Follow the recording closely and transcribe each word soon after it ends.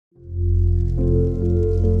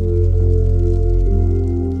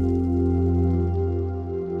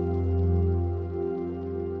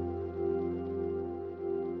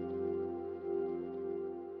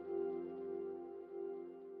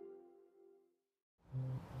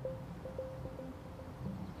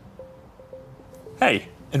Hey,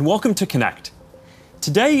 and welcome to Connect.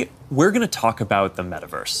 Today, we're going to talk about the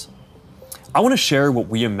metaverse. I want to share what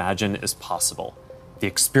we imagine is possible, the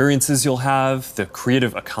experiences you'll have, the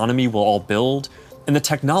creative economy we'll all build, and the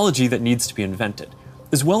technology that needs to be invented,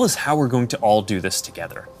 as well as how we're going to all do this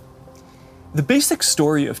together. The basic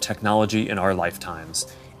story of technology in our lifetimes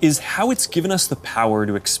is how it's given us the power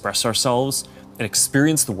to express ourselves and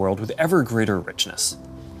experience the world with ever greater richness.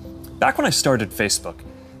 Back when I started Facebook,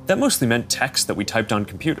 that mostly meant text that we typed on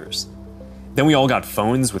computers. Then we all got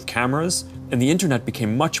phones with cameras, and the internet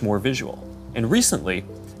became much more visual. And recently,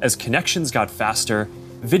 as connections got faster,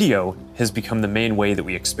 video has become the main way that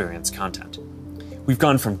we experience content. We've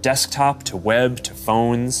gone from desktop to web to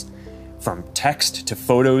phones, from text to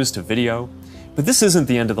photos to video, but this isn't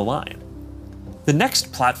the end of the line. The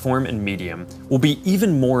next platform and medium will be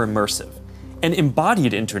even more immersive, an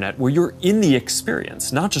embodied internet where you're in the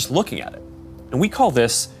experience, not just looking at it. And we call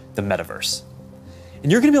this the metaverse.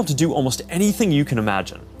 And you're going to be able to do almost anything you can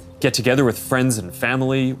imagine. Get together with friends and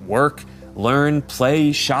family, work, learn,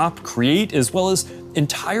 play, shop, create, as well as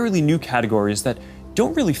entirely new categories that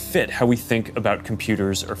don't really fit how we think about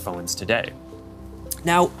computers or phones today.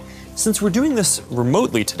 Now, since we're doing this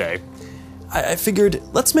remotely today, I figured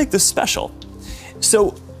let's make this special.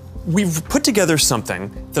 So we've put together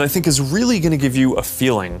something that I think is really going to give you a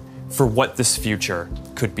feeling for what this future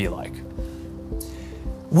could be like.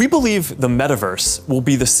 We believe the metaverse will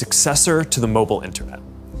be the successor to the mobile internet.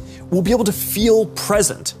 We'll be able to feel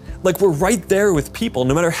present, like we're right there with people,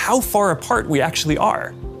 no matter how far apart we actually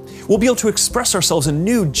are. We'll be able to express ourselves in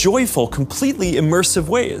new, joyful, completely immersive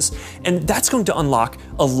ways, and that's going to unlock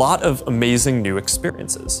a lot of amazing new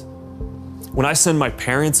experiences. When I send my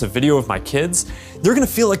parents a video of my kids, they're going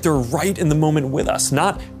to feel like they're right in the moment with us,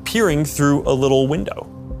 not peering through a little window.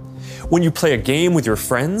 When you play a game with your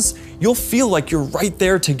friends, you'll feel like you're right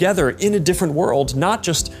there together in a different world, not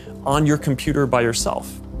just on your computer by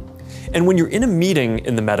yourself. And when you're in a meeting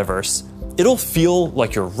in the metaverse, it'll feel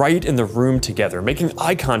like you're right in the room together, making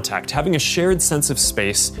eye contact, having a shared sense of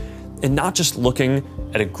space, and not just looking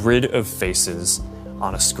at a grid of faces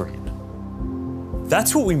on a screen.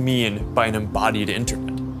 That's what we mean by an embodied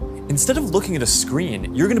internet. Instead of looking at a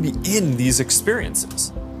screen, you're going to be in these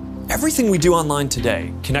experiences. Everything we do online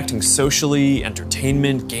today, connecting socially,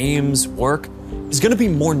 entertainment, games, work, is going to be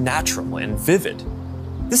more natural and vivid.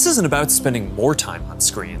 This isn't about spending more time on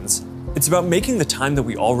screens. It's about making the time that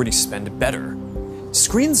we already spend better.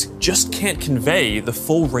 Screens just can't convey the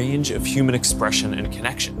full range of human expression and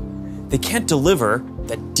connection. They can't deliver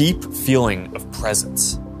that deep feeling of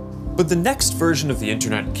presence. But the next version of the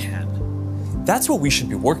internet can. That's what we should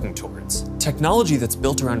be working towards. Technology that's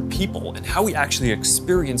built around people and how we actually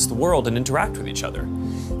experience the world and interact with each other.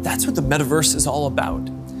 That's what the metaverse is all about.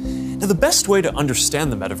 Now, the best way to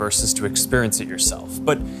understand the metaverse is to experience it yourself,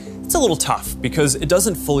 but it's a little tough because it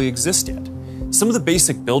doesn't fully exist yet. Some of the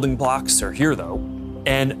basic building blocks are here though,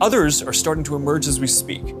 and others are starting to emerge as we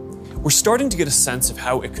speak. We're starting to get a sense of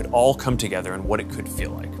how it could all come together and what it could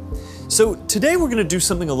feel like. So today we're going to do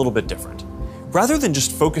something a little bit different. Rather than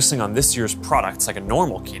just focusing on this year's products like a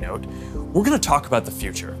normal keynote, we're going to talk about the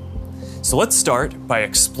future. So let's start by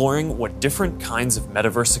exploring what different kinds of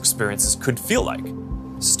metaverse experiences could feel like,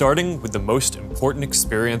 starting with the most important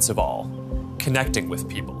experience of all, connecting with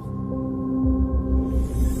people.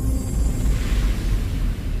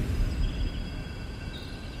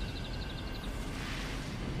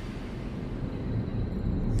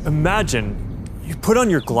 Imagine you put on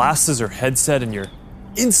your glasses or headset and you're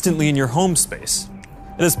instantly in your home space.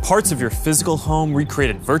 It has parts of your physical home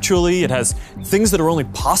recreated virtually, it has things that are only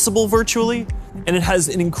possible virtually, and it has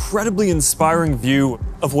an incredibly inspiring view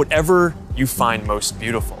of whatever you find most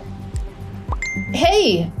beautiful.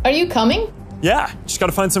 Hey, are you coming? Yeah, just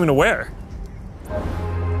gotta find something to wear.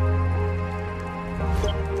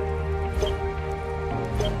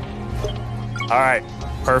 All right,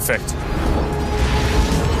 perfect.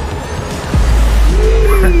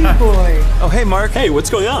 Boy. Oh, hey, Mark. Hey,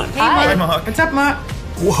 what's going on? Hi. Mark. What's up, Mark?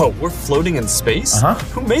 Whoa, we're floating in space? Uh-huh.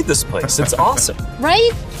 Who made this place? It's awesome.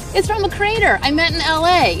 Right? It's from a crater I met in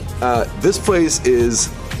LA. This place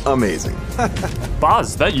is amazing.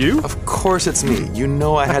 Boz, is that you? Of course it's me. You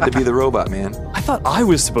know I had to be the robot, man. I thought I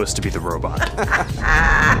was supposed to be the robot.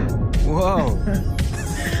 Whoa.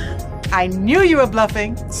 I knew you were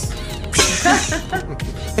bluffing.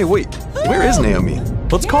 Hey, wait. Where is Naomi?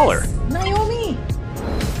 Let's call her. Naomi.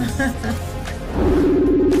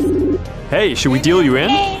 Hey, should we deal you in?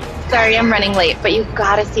 Hey, sorry I'm running late, but you've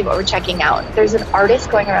got to see what we're checking out. There's an artist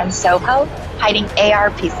going around Soho hiding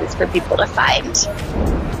AR pieces for people to find.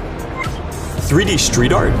 3D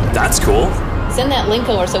street art? That's cool. Send that link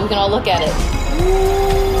over so we can all look at it.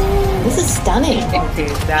 This is stunning. Okay,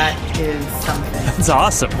 that is something. That's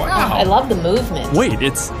awesome. I love the movement. Wait,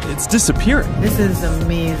 it's disappearing. This is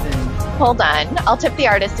amazing. Hold on. I'll tip the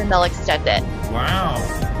artist and they'll extend it. Wow.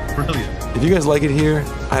 Brilliant. If you guys like it here,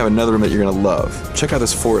 I have another room that you're gonna love. Check out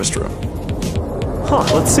this forest room. Huh,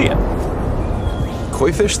 let's see it.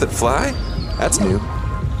 Koi fish that fly? That's new.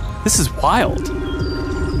 This is wild.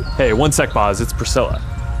 Hey, one sec, Boz, it's Priscilla.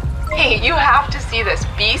 Hey, you have to see this.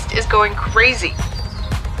 Beast is going crazy.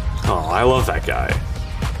 Oh, I love that guy.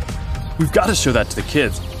 We've got to show that to the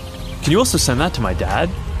kids. Can you also send that to my dad?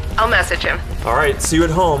 I'll message him. All right, see you at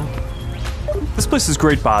home. This place is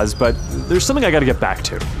great, Boz, but there's something I got to get back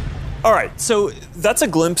to. All right, so that's a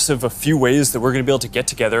glimpse of a few ways that we're going to be able to get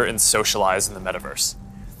together and socialize in the metaverse.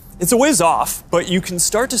 It's a ways off, but you can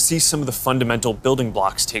start to see some of the fundamental building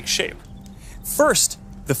blocks take shape. First,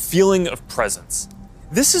 the feeling of presence.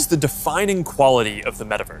 This is the defining quality of the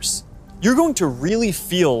metaverse. You're going to really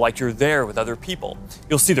feel like you're there with other people.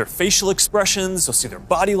 You'll see their facial expressions, you'll see their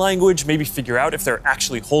body language, maybe figure out if they're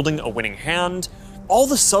actually holding a winning hand. All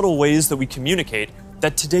the subtle ways that we communicate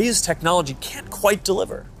that today's technology can't quite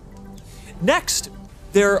deliver. Next,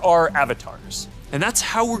 there are avatars, and that's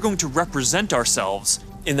how we're going to represent ourselves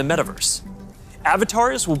in the metaverse.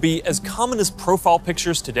 Avatars will be as common as profile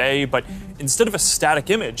pictures today, but instead of a static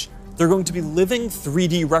image, they're going to be living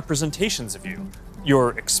 3D representations of you.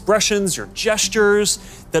 Your expressions, your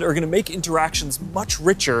gestures, that are going to make interactions much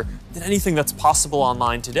richer than anything that's possible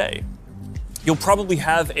online today. You'll probably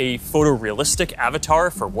have a photorealistic avatar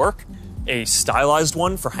for work, a stylized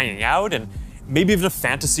one for hanging out, and maybe even a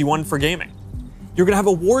fantasy one for gaming. You're going to have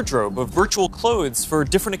a wardrobe of virtual clothes for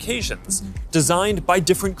different occasions, designed by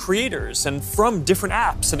different creators and from different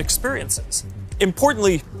apps and experiences.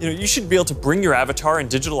 Importantly, you should be able to bring your avatar and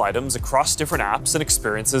digital items across different apps and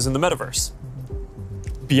experiences in the metaverse.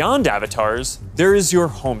 Beyond avatars, there is your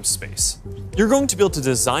home space. You're going to be able to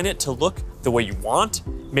design it to look the way you want,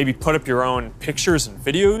 maybe put up your own pictures and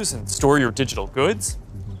videos and store your digital goods.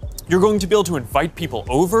 You're going to be able to invite people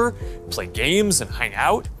over, play games and hang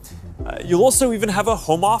out. You'll also even have a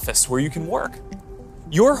home office where you can work.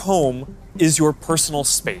 Your home is your personal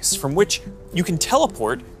space from which you can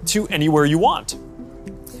teleport to anywhere you want.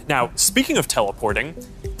 Now, speaking of teleporting,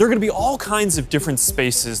 there are going to be all kinds of different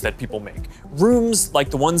spaces that people make. Rooms like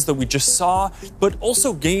the ones that we just saw, but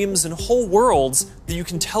also games and whole worlds that you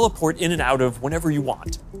can teleport in and out of whenever you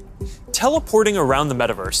want. Teleporting around the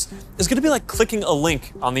metaverse is going to be like clicking a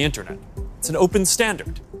link on the internet. It's an open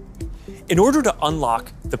standard. In order to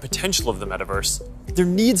unlock the potential of the metaverse, there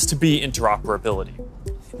needs to be interoperability.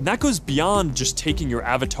 And that goes beyond just taking your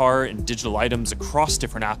avatar and digital items across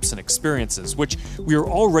different apps and experiences, which we are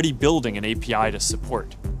already building an API to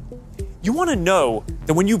support. You want to know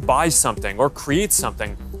that when you buy something or create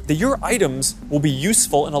something, that your items will be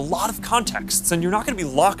useful in a lot of contexts and you're not going to be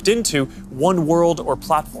locked into one world or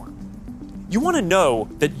platform. You want to know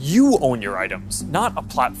that you own your items, not a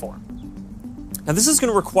platform. Now, this is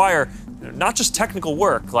going to require not just technical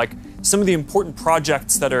work, like some of the important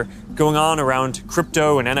projects that are going on around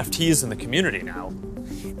crypto and NFTs in the community now.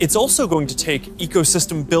 It's also going to take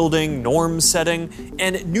ecosystem building, norm setting,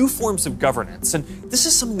 and new forms of governance, and this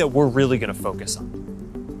is something that we're really going to focus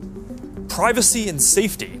on. Privacy and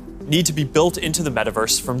safety need to be built into the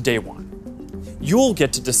metaverse from day one. You'll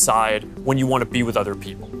get to decide when you want to be with other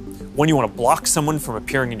people, when you want to block someone from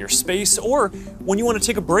appearing in your space, or when you want to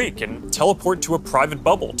take a break and teleport to a private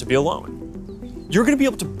bubble to be alone. You're going to be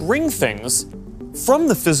able to bring things from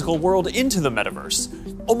the physical world into the metaverse.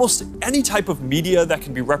 Almost any type of media that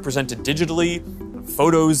can be represented digitally,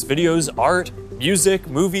 photos, videos, art, music,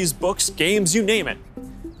 movies, books, games, you name it.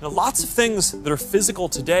 And lots of things that are physical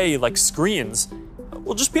today, like screens,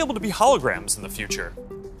 will just be able to be holograms in the future.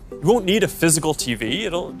 You won't need a physical TV,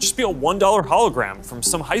 it'll just be a $1 hologram from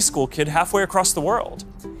some high school kid halfway across the world.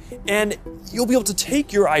 And you'll be able to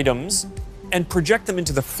take your items and project them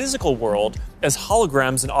into the physical world as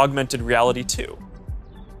holograms in augmented reality too.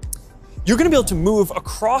 You're going to be able to move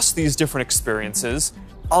across these different experiences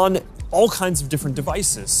on all kinds of different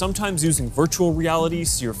devices, sometimes using virtual reality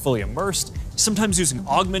so you're fully immersed, sometimes using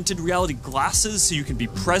augmented reality glasses so you can be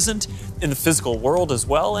present in the physical world as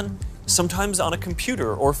well, and sometimes on a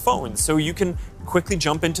computer or phone so you can quickly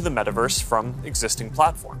jump into the metaverse from existing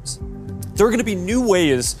platforms. There are going to be new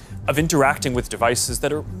ways of interacting with devices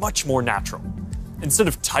that are much more natural. Instead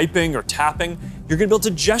of typing or tapping, you're going to be able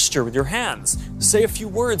to gesture with your hands, say a few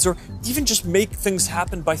words, or even just make things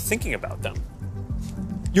happen by thinking about them.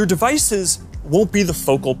 Your devices won't be the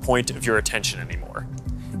focal point of your attention anymore.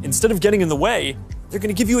 Instead of getting in the way, they're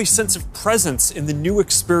going to give you a sense of presence in the new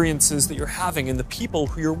experiences that you're having and the people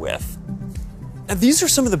who you're with. And these are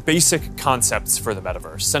some of the basic concepts for the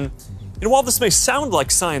metaverse. And while this may sound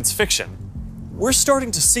like science fiction, we're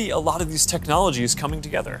starting to see a lot of these technologies coming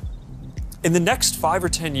together. In the next 5 or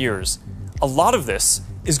 10 years, a lot of this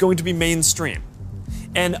is going to be mainstream.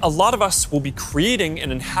 And a lot of us will be creating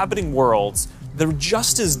and inhabiting worlds that are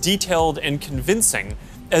just as detailed and convincing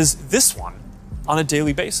as this one on a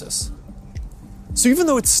daily basis. So even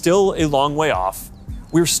though it's still a long way off,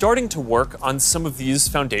 we're starting to work on some of these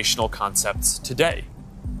foundational concepts today.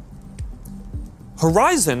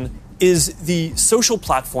 Horizon is the social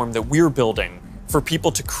platform that we're building for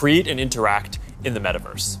people to create and interact in the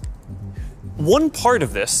metaverse. One part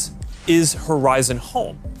of this is Horizon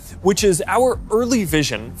Home, which is our early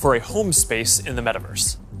vision for a home space in the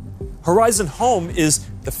metaverse. Horizon Home is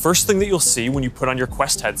the first thing that you'll see when you put on your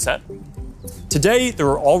Quest headset. Today, there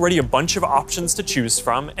are already a bunch of options to choose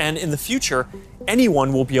from, and in the future,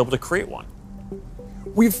 anyone will be able to create one.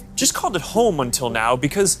 We've just called it Home until now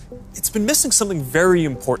because it's been missing something very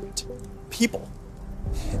important: people.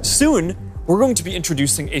 Soon, we're going to be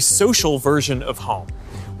introducing a social version of Home,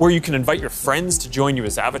 where you can invite your friends to join you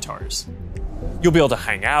as avatars. You'll be able to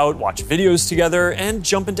hang out, watch videos together, and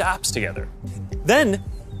jump into apps together. Then,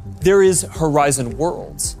 there is Horizon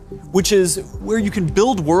Worlds, which is where you can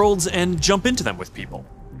build worlds and jump into them with people.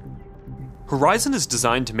 Horizon is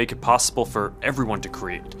designed to make it possible for everyone to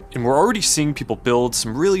create, and we're already seeing people build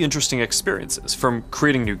some really interesting experiences, from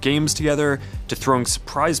creating new games together to throwing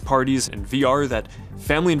surprise parties in VR that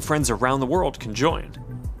family and friends around the world can join.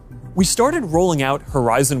 We started rolling out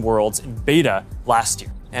Horizon Worlds in beta last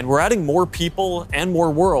year, and we're adding more people and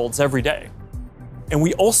more worlds every day. And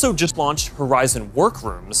we also just launched Horizon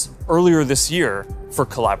Workrooms earlier this year for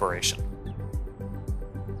collaboration.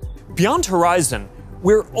 Beyond Horizon,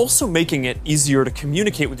 we're also making it easier to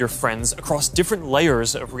communicate with your friends across different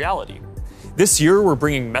layers of reality. This year, we're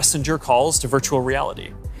bringing messenger calls to virtual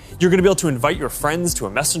reality. You're going to be able to invite your friends to a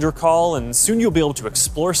messenger call, and soon you'll be able to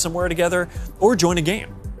explore somewhere together or join a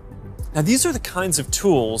game. Now, these are the kinds of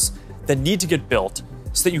tools that need to get built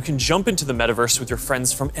so that you can jump into the metaverse with your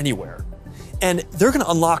friends from anywhere. And they're going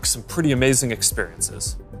to unlock some pretty amazing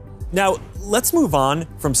experiences. Now, let's move on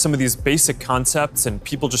from some of these basic concepts and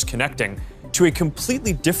people just connecting to a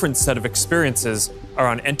completely different set of experiences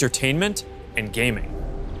around entertainment and gaming.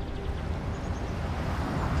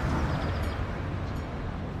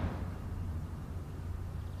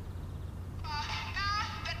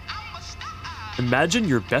 Imagine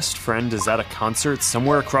your best friend is at a concert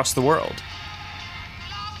somewhere across the world.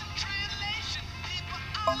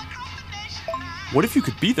 What if you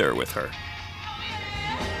could be there with her?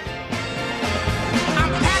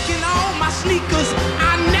 I'm packing all my sneakers.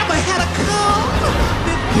 I never had a car.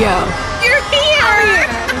 Yo. You're here!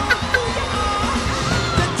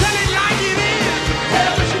 Tell it like it is.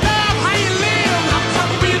 Tell what you love, how you live.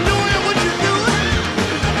 When you're doing what you do.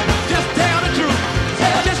 Just tell the truth.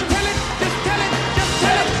 Just tell it, just tell it, just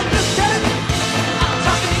tell it, just tell it. I'm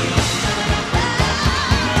talking to you.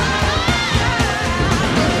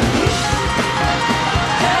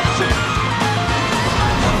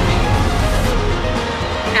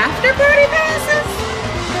 After party passes?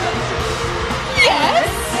 Yes!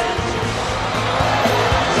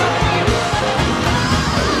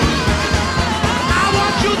 I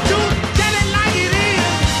want you to tell it like it is.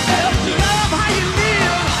 Love how you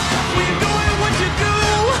live. When you're doing what you do,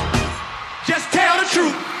 just tell the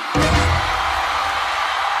truth.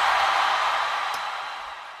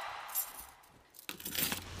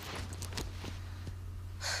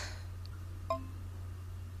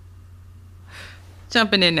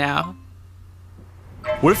 Jumping in now.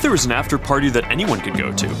 What if there was an after party that anyone could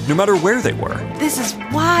go to, no matter where they were? This is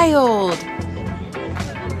wild.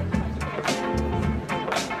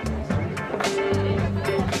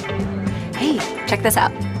 Hey, check this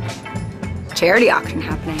out. Charity auction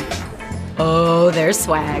happening. Oh, there's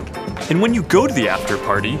swag. And when you go to the after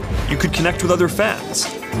party, you could connect with other fans,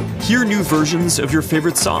 hear new versions of your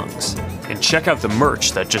favorite songs, and check out the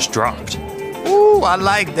merch that just dropped. Ooh, I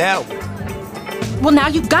like that one. Well, now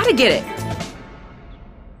you've got to get it.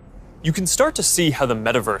 You can start to see how the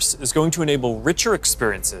metaverse is going to enable richer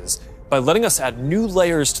experiences by letting us add new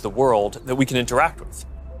layers to the world that we can interact with.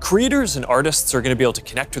 Creators and artists are going to be able to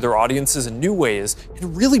connect with their audiences in new ways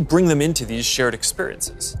and really bring them into these shared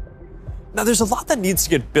experiences. Now, there's a lot that needs to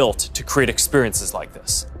get built to create experiences like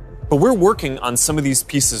this, but we're working on some of these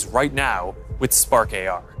pieces right now with Spark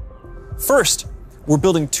AR. First, we're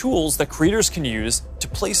building tools that creators can use to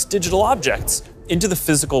place digital objects into the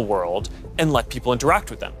physical world and let people interact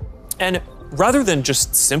with them. And rather than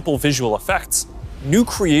just simple visual effects, new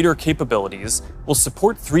creator capabilities will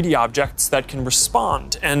support 3D objects that can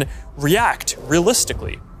respond and react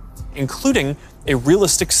realistically, including a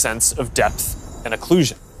realistic sense of depth and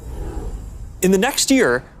occlusion. In the next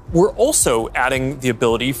year, we're also adding the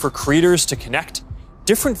ability for creators to connect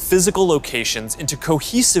different physical locations into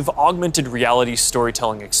cohesive augmented reality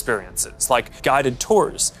storytelling experiences, like guided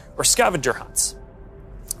tours or scavenger hunts.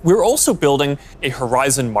 We're also building a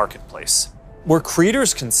Horizon marketplace, where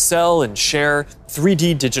creators can sell and share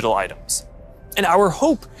 3D digital items. And our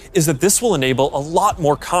hope is that this will enable a lot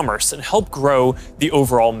more commerce and help grow the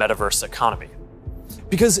overall metaverse economy.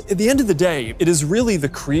 Because at the end of the day, it is really the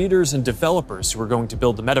creators and developers who are going to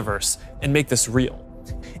build the metaverse and make this real.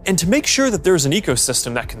 And to make sure that there's an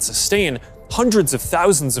ecosystem that can sustain hundreds of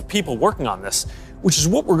thousands of people working on this, which is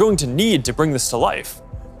what we're going to need to bring this to life,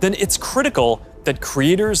 then it's critical that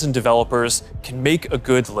creators and developers can make a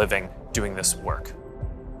good living doing this work.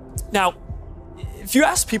 Now, if you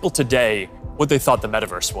ask people today what they thought the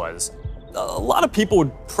metaverse was, a lot of people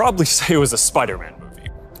would probably say it was a Spider-Man movie.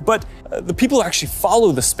 But the people who actually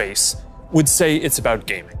follow the space would say it's about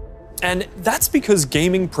gaming. And that's because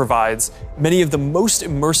gaming provides many of the most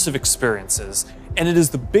immersive experiences, and it is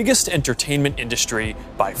the biggest entertainment industry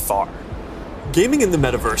by far. Gaming in the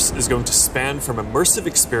metaverse is going to span from immersive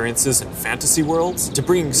experiences in fantasy worlds to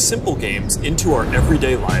bringing simple games into our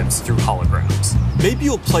everyday lives through holograms. Maybe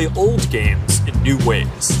you'll play old games in new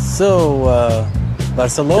ways. So,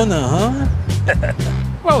 Barcelona, huh?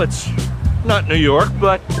 Well, it's not New York,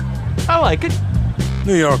 but I like it.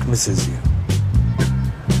 New York misses you.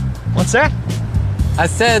 What's that? I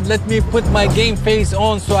said, let me put my game face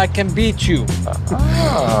on so I can beat you.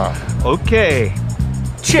 Okay.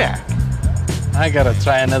 Check. I gotta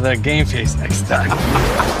try another game face next time.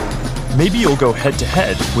 Maybe you'll go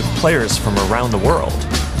head-to-head with players from around the world.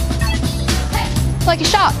 Like a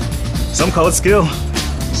shot. Some call it skill.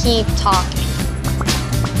 Keep talking.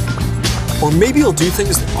 Or maybe you'll do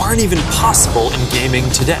things that aren't even possible in gaming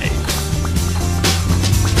today.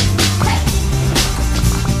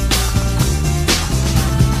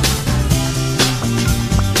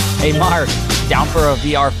 Hey Mark, down for a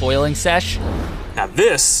VR foiling sesh? Now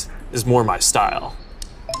this is more my style.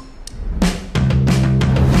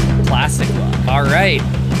 Plastic look. All right,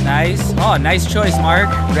 nice. Oh, nice choice, Mark.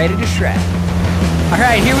 Ready to shred. All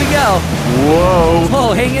right, here we go. Whoa.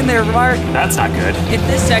 Whoa, hang in there, Mark. That's not good. Hit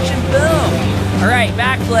this section, boom. All right,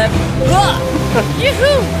 backflip.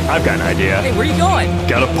 Yoo-hoo! I've got an idea. Hey, where are you going?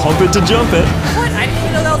 Gotta pump it to jump it. What? I didn't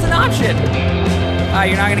even know that was an option.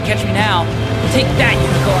 You're not gonna catch me now. Take that,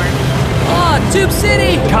 unicorn. Oh, Tube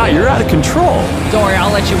City! Kai, you're out of control. Don't worry,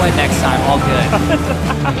 I'll let you win next time. All good.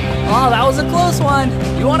 Oh, that was a close one.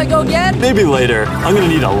 You want to go again? Maybe later. I'm gonna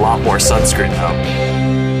need a lot more sunscreen though.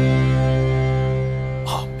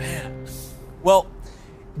 Oh man. Well,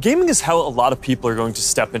 gaming is how a lot of people are going to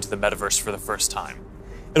step into the metaverse for the first time.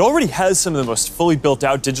 It already has some of the most fully built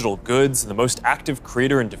out digital goods and the most active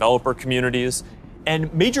creator and developer communities,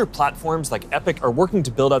 and major platforms like Epic are working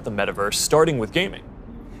to build out the metaverse, starting with gaming.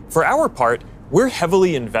 For our part, we're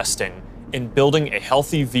heavily investing in building a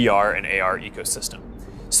healthy VR and AR ecosystem,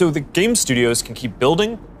 so the game studios can keep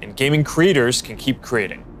building and gaming creators can keep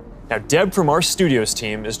creating. Now, Deb from our studios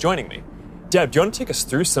team is joining me. Deb, do you want to take us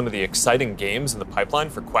through some of the exciting games in the pipeline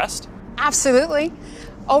for Quest? Absolutely.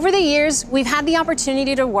 Over the years, we've had the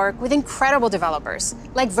opportunity to work with incredible developers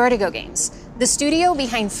like Vertigo Games, the studio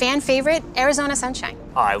behind fan favorite Arizona Sunshine.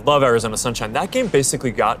 I love Arizona Sunshine. That game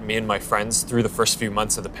basically got me and my friends through the first few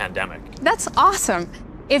months of the pandemic. That's awesome.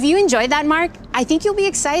 If you enjoyed that, Mark, I think you'll be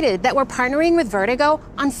excited that we're partnering with Vertigo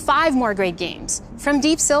on 5 more great games from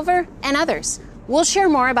Deep Silver and others. We'll share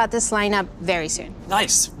more about this lineup very soon.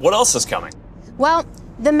 Nice. What else is coming? Well,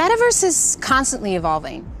 the metaverse is constantly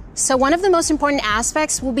evolving. So one of the most important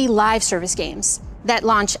aspects will be live service games that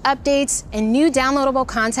launch updates and new downloadable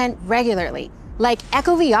content regularly, like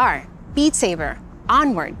Echo VR, Beat Saber,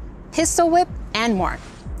 Onward, Pistol Whip, and more.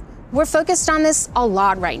 We're focused on this a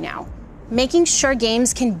lot right now, making sure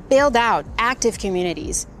games can build out active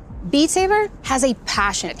communities. Beat Saber has a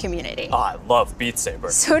passionate community. Oh, I love Beat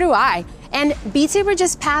Saber. So do I. And Beat Saber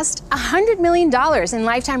just passed $100 million in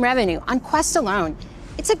lifetime revenue on Quest alone.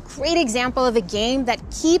 It's a great example of a game that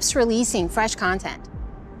keeps releasing fresh content.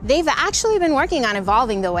 They've actually been working on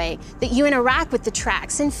evolving the way that you interact with the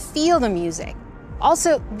tracks and feel the music.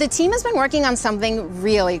 Also, the team has been working on something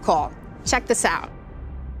really cool. Check this out.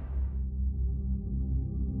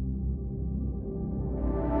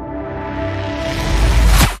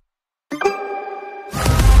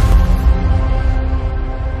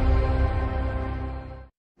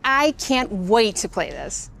 I can't wait to play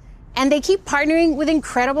this. And they keep partnering with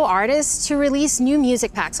incredible artists to release new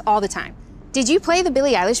music packs all the time. Did you play the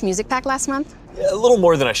Billie Eilish music pack last month? Yeah, a little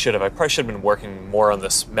more than I should have. I probably should have been working more on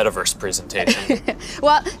this metaverse presentation.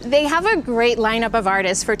 Well, they have a great lineup of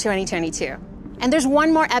artists for 2022. And there's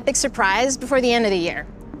one more epic surprise before the end of the year.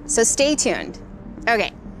 So stay tuned.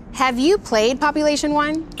 Okay, have you played Population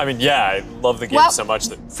 1? I mean, yeah, I love the game so much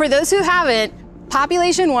that... For those who haven't,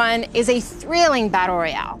 Population 1 is a thrilling battle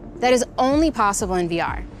royale that is only possible in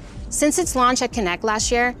VR. Since its launch at Connect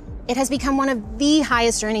last year, it has become one of the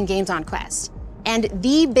highest earning games on Quest and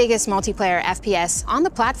the biggest multiplayer FPS on the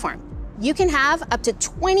platform. You can have up to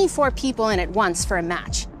 24 people in at once for a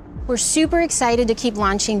match. We're super excited to keep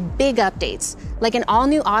launching big updates, like an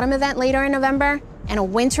all-new autumn event later in November and a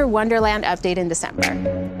Winter Wonderland update in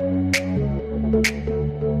December.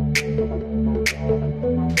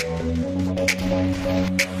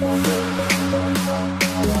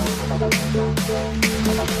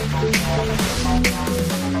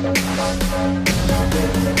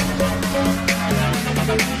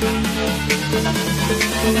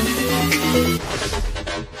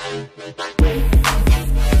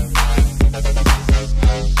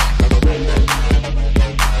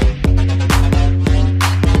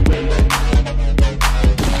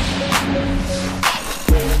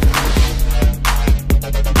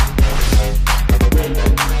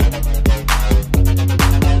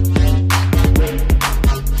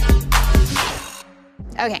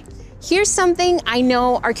 Okay, here's something I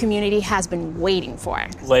know our community has been waiting for.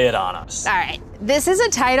 Lay it on us. All right, this is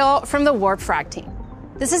a title from the Warp Frog team.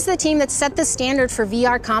 This is the team that set the standard for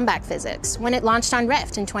VR combat physics when it launched on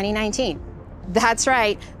Rift in 2019. That's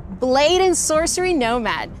right, Blade and Sorcery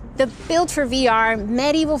Nomad, the built for VR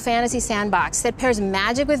medieval fantasy sandbox that pairs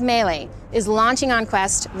magic with melee, is launching on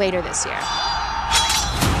Quest later this year.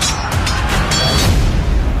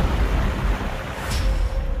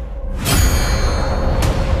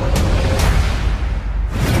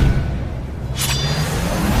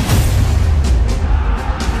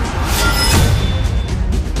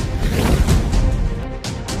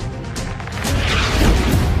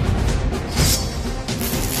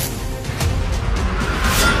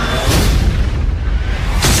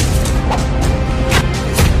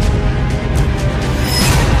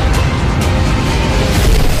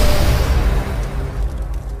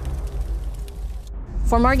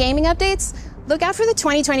 For more gaming updates, look out for the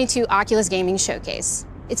 2022 Oculus Gaming Showcase.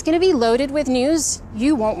 It's going to be loaded with news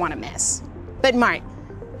you won't want to miss. But Mark,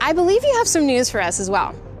 I believe you have some news for us as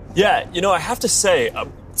well. Yeah, you know, I have to say,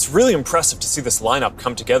 it's really impressive to see this lineup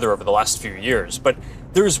come together over the last few years, but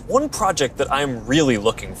there's one project that I'm really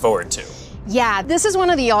looking forward to. Yeah, this is one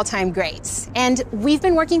of the all-time greats, and we've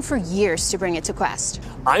been working for years to bring it to Quest.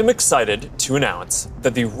 I'm excited to announce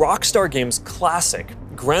that the Rockstar Games classic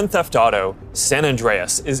Grand Theft Auto San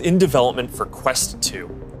Andreas is in development for Quest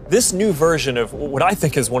 2. This new version of what I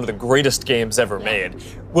think is one of the greatest games ever made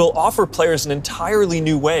will offer players an entirely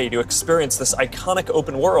new way to experience this iconic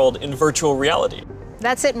open world in virtual reality.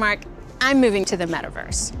 That's it, Mark. I'm moving to the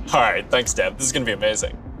metaverse. All right, thanks, Deb. This is going to be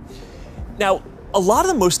amazing. Now, a lot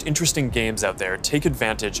of the most interesting games out there take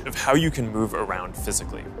advantage of how you can move around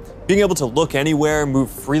physically. Being able to look anywhere,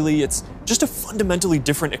 move freely, it's just a fundamentally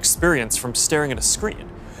different experience from staring at a screen.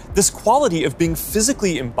 This quality of being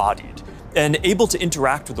physically embodied and able to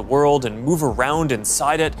interact with the world and move around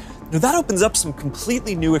inside it, that opens up some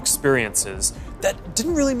completely new experiences that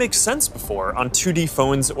didn't really make sense before on 2D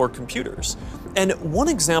phones or computers. And one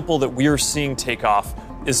example that we are seeing take off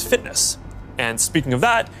is fitness. And speaking of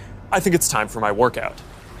that, I think it's time for my workout.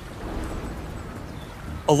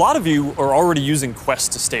 A lot of you are already using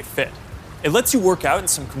Quest to stay fit. It lets you work out in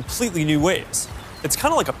some completely new ways. It's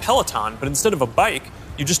kind of like a Peloton, but instead of a bike,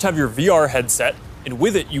 you just have your VR headset, and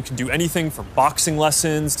with it you can do anything from boxing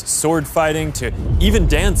lessons to sword fighting to even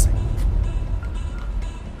dancing.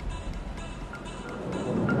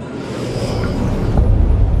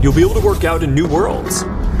 You'll be able to work out in new worlds,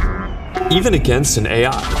 even against an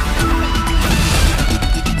AI.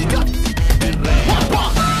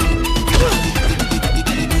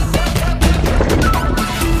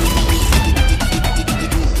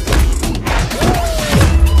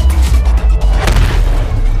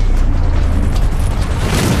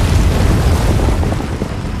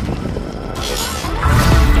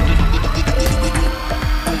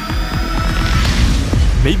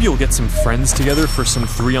 Maybe you'll get some friends together for some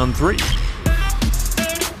 3-on-3.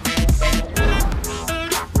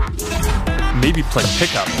 Maybe play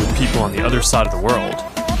pickup with people on the other side of the world.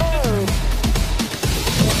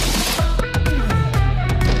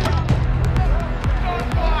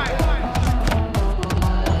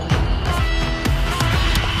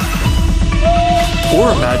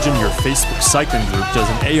 Or imagine Imagine your Facebook cycling group does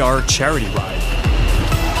an AR charity ride.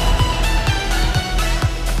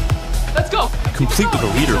 Let's go. Complete with a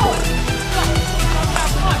leaderboard.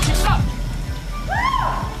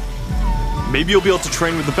 Maybe you'll be able to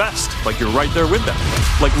train with the best, like you're right there with them.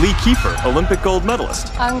 Like Lee Kiefer, Olympic gold medalist.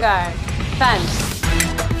 On guard. Fence.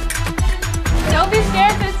 Don't be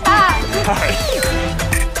scared this time.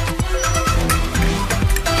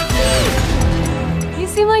 You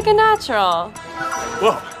seem like a natural.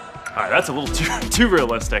 Whoa. All right, that's a little too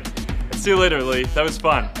realistic. See you later, Lee. That was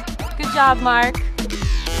fun. Good job, Mark.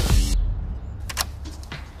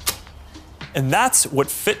 And that's what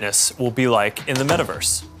fitness will be like in the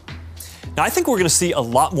metaverse. Now, I think we're going to see a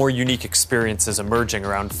lot more unique experiences emerging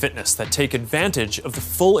around fitness that take advantage of the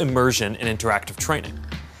full immersion in interactive training.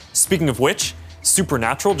 Speaking of which,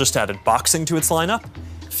 Supernatural just added boxing to its lineup,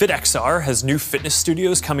 FitXR has new fitness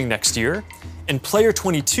studios coming next year, and Player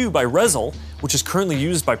 22 by Rezel, which is currently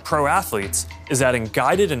used by pro athletes, is adding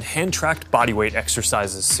guided and hand-tracked bodyweight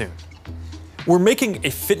exercises soon. We're making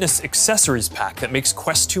a fitness accessories pack that makes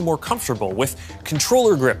Quest 2 more comfortable, with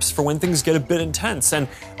controller grips for when things get a bit intense, and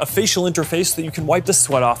a facial interface that you can wipe the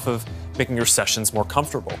sweat off of, making your sessions more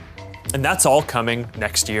comfortable. And that's all coming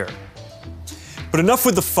next year. But enough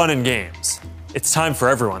with the fun and games. It's time for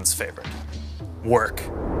everyone's favorite, work.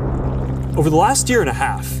 Over the last year and a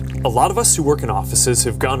half, a lot of us who work in offices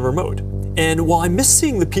have gone remote. And while I miss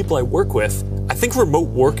seeing the people I work with, I think remote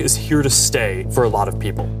work is here to stay for a lot of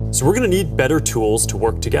people. So we're going to need better tools to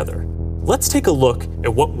work together. Let's take a look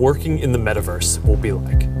at what working in the metaverse will be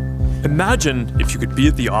like. Imagine if you could be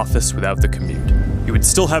at the office without the commute. You would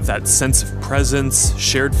still have that sense of presence,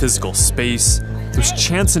 shared physical space, those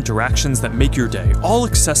chance interactions that make your day all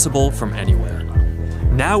accessible from anywhere.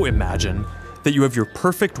 Now imagine that you have your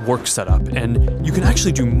perfect work setup and you can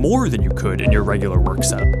actually do more than you could in your regular work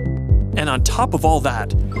setup. And on top of all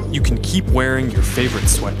that, you can keep wearing your favorite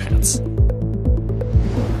sweatpants.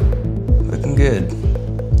 Looking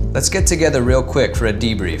good. Let's get together real quick for a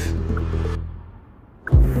debrief.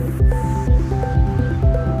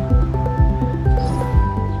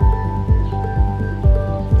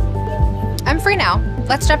 I'm free now.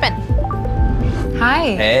 Let's jump in.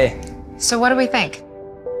 Hi. Hey. So what do we think?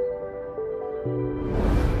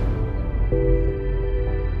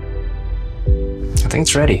 I think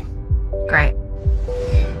it's ready. Great.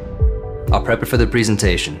 I'll prep it for the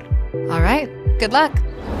presentation. All right. Good luck.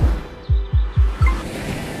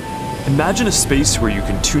 Imagine a space where you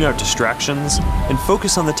can tune out distractions and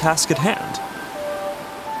focus on the task at hand.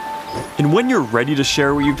 And when you're ready to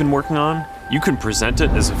share what you've been working on, you can present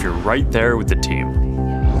it as if you're right there with the team.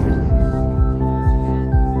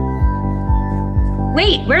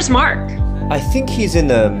 Wait, where's Mark? I think he's in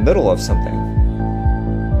the middle of something.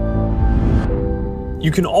 You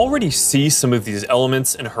can already see some of these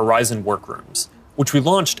elements in Horizon Workrooms, which we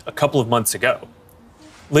launched a couple of months ago.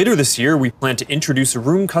 Later this year, we plan to introduce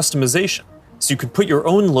room customization, so you can put your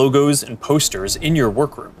own logos and posters in your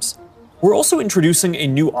workrooms. We're also introducing a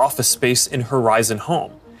new office space in Horizon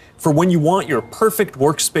Home, for when you want your perfect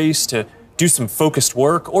workspace to do some focused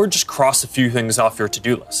work or just cross a few things off your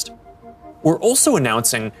to-do list. We're also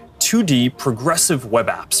announcing 2D progressive web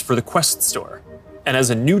apps for the Quest Store. And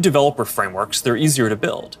as a new developer frameworks, they're easier to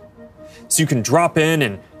build. So you can drop in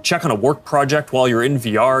and check on a work project while you're in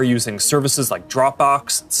VR using services like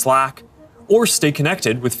Dropbox and Slack, or stay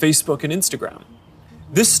connected with Facebook and Instagram.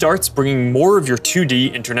 This starts bringing more of your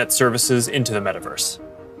 2D internet services into the metaverse.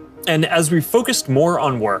 And as we've focused more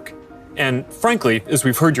on work, and frankly, as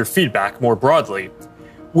we've heard your feedback more broadly,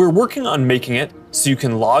 we're working on making it so you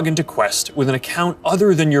can log into Quest with an account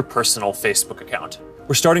other than your personal Facebook account.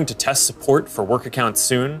 We're starting to test support for work accounts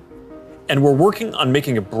soon, and we're working on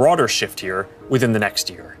making a broader shift here within the next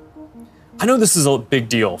year. I know this is a big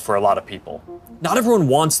deal for a lot of people. Not everyone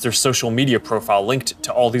wants their social media profile linked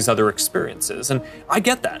to all these other experiences, and I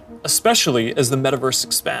get that, especially as the metaverse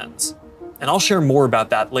expands. And I'll share more about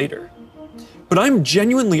that later. But I'm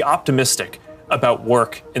genuinely optimistic about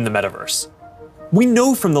work in the metaverse. We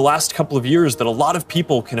know from the last couple of years that a lot of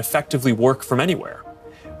people can effectively work from anywhere.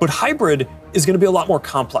 But hybrid is going to be a lot more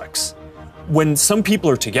complex, when some people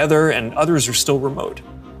are together and others are still remote.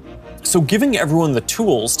 So giving everyone the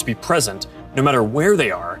tools to be present, no matter where they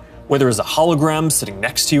are, whether as a hologram sitting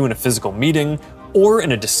next to you in a physical meeting, or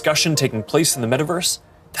in a discussion taking place in the metaverse,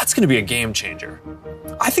 that's going to be a game changer.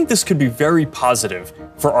 I think this could be very positive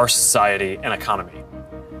for our society and economy.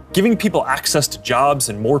 Giving people access to jobs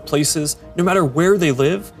in more places, no matter where they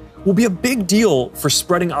live, will be a big deal for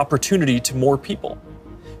spreading opportunity to more people.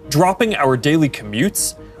 Dropping our daily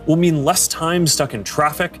commutes will mean less time stuck in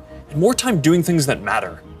traffic and more time doing things that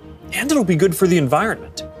matter. And it'll be good for the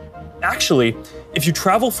environment. Actually, if you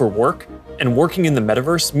travel for work, and working in the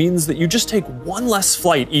metaverse means that you just take one less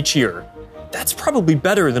flight each year, that's probably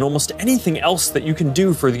better than almost anything else that you can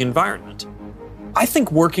do for the environment. I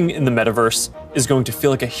think working in the metaverse is going to feel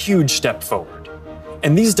like a huge step forward.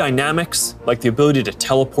 And these dynamics, like the ability to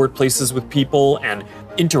teleport places with people and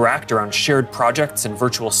interact around shared projects in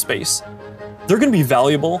virtual space, they're going to be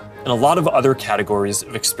valuable in a lot of other categories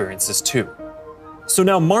of experiences too. So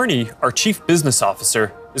now Marnie, our Chief Business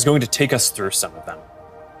Officer, is going to take us through some of them.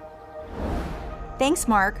 Thanks,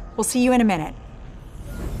 Mark. We'll see you in a minute.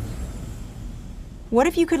 What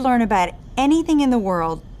if you could learn about anything in the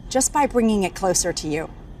world just by bringing it closer to you?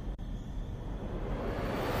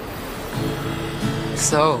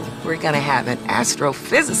 So, we're gonna have an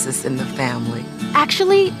astrophysicist in the family.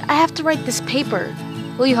 Actually, I have to write this paper.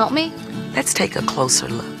 Will you help me? Let's take a closer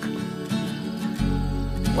look.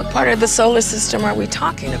 What part of the solar system are we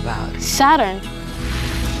talking about? Saturn.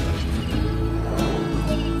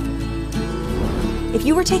 If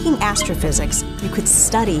you were taking astrophysics, you could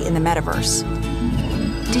study in the metaverse.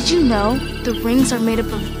 Did you know the rings are made up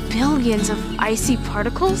of billions of icy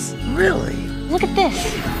particles? Really? Look at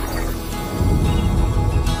this.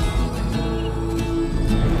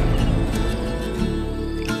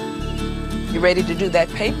 You ready to do that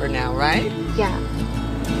paper now, right? Yeah.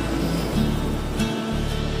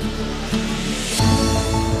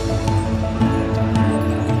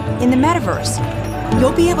 In the metaverse,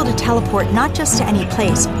 you'll be able to teleport not just to any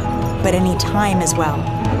place, but any time as well.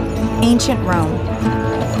 Ancient Rome.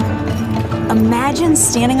 Imagine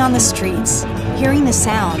standing on the streets, hearing the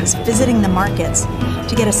sounds, visiting the markets,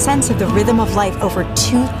 to get a sense of the rhythm of life over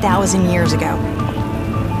 2,000 years ago.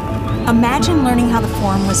 Imagine learning how the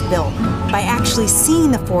Forum was built by actually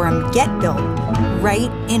seeing the Forum get built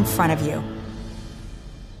right in front of you.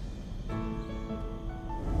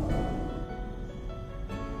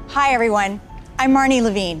 Hi, everyone. I'm Marnie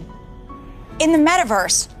Levine. In the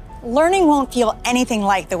metaverse, learning won't feel anything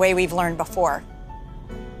like the way we've learned before.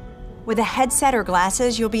 With a headset or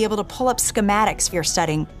glasses, you'll be able to pull up schematics if you're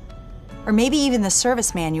studying, or maybe even the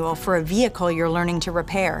service manual for a vehicle you're learning to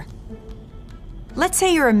repair. Let's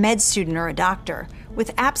say you're a med student or a doctor.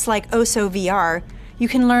 With apps like OSO VR, you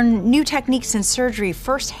can learn new techniques in surgery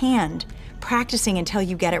firsthand, practicing until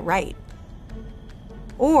you get it right.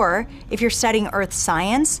 Or, if you're studying Earth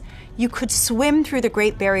science, you could swim through the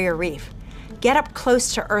Great Barrier Reef, get up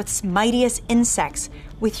close to Earth's mightiest insects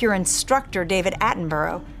with your instructor, David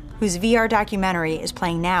Attenborough, whose VR documentary is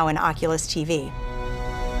playing now in Oculus TV.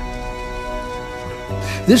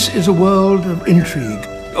 This is a world of intrigue,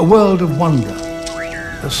 a world of wonder,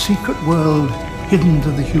 a secret world hidden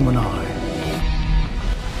to the human eye.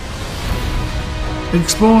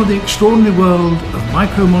 Explore the extraordinary world of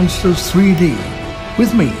Micro Monsters 3D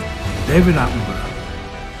with me, David Attenborough.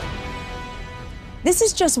 This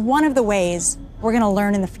is just one of the ways we're going to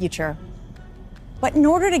learn in the future. But in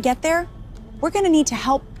order to get there, we're going to need to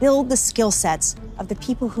help build the skill sets of the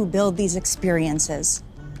people who build these experiences.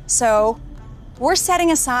 So we're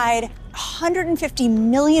setting aside $150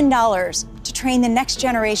 million to train the next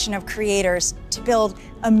generation of creators to build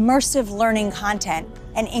immersive learning content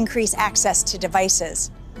and increase access to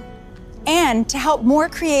devices. And to help more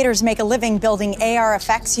creators make a living building AR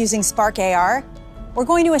effects using Spark AR, we're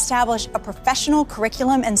going to establish a professional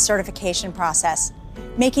curriculum and certification process,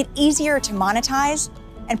 make it easier to monetize,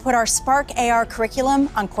 and put our Spark AR curriculum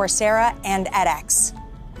on Coursera and edX.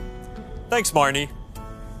 Thanks, Marnie.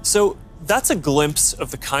 So that's a glimpse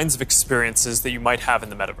of the kinds of experiences that you might have in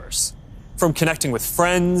the metaverse. From connecting with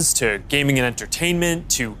friends, to gaming and entertainment,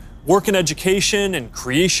 to work and education, and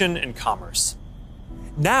creation and commerce.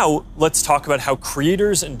 Now, let's talk about how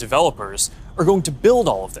creators and developers are going to build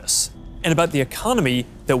all of this, and about the economy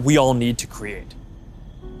that we all need to create.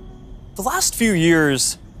 The last few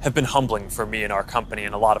years have been humbling for me and our company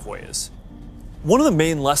in a lot of ways. One of the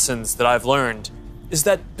main lessons that I've learned is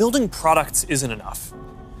that building products isn't enough.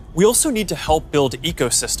 We also need to help build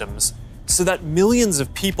ecosystems so that millions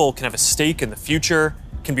of people can have a stake in the future,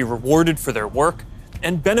 can be rewarded for their work,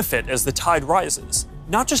 and benefit as the tide rises,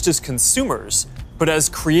 not just as consumers, but as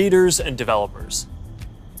creators and developers.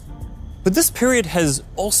 But this period has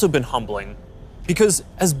also been humbling because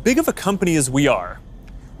as big of a company as we are,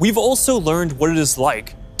 we've also learned what it is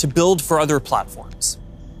like to build for other platforms.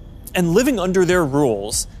 And living under their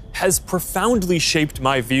rules has profoundly shaped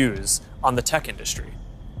my views on the tech industry.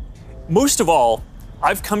 Most of all,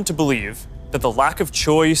 I've come to believe that the lack of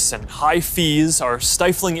choice and high fees are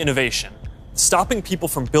stifling innovation, stopping people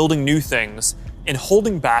from building new things, and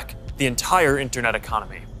holding back the entire internet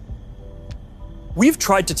economy. We've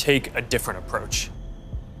tried to take a different approach.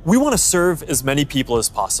 We want to serve as many people as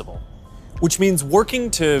possible, which means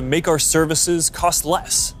working to make our services cost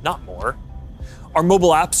less, not more. Our mobile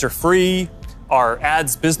apps are free. Our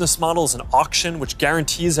ads business model is an auction which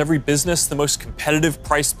guarantees every business the most competitive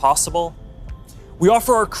price possible. We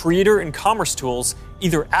offer our creator and commerce tools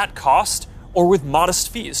either at cost or with modest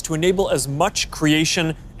fees to enable as much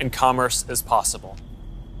creation and commerce as possible.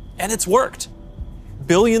 And it's worked.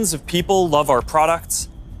 Billions of people love our products.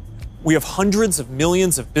 We have hundreds of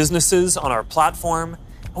millions of businesses on our platform,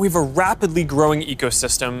 and we have a rapidly growing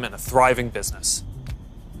ecosystem and a thriving business.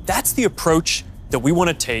 That's the approach that we want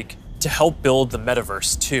to take to help build the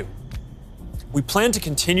metaverse too. We plan to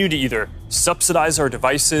continue to either subsidize our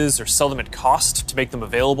devices or sell them at cost to make them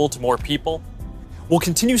available to more people. We'll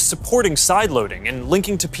continue supporting sideloading and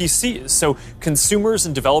linking to PCs so consumers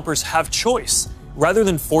and developers have choice rather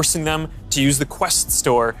than forcing them to use the Quest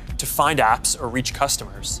store to find apps or reach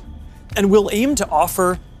customers. And we'll aim to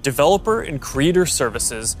offer developer and creator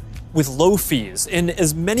services with low fees in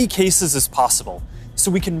as many cases as possible so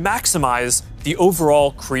we can maximize the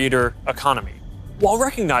overall creator economy, while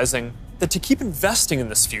recognizing that to keep investing in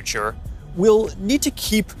this future, we'll need to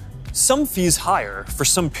keep some fees higher for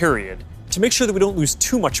some period to make sure that we don't lose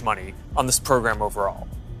too much money on this program overall.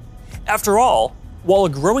 After all, while a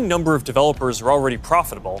growing number of developers are already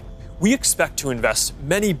profitable, we expect to invest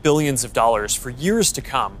many billions of dollars for years to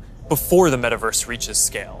come before the metaverse reaches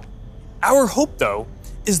scale. Our hope, though,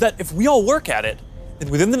 is that if we all work at it, then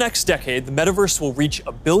within the next decade, the metaverse will reach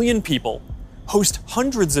 1 billion people, host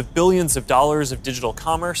hundreds of billions of dollars of digital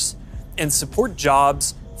commerce, and support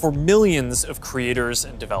jobs for millions of creators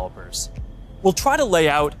and developers. We'll try to lay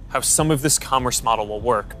out how some of this commerce model will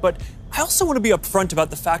work, but I also want to be upfront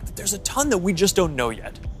about the fact that there's a ton that we just don't know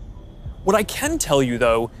yet. What I can tell you,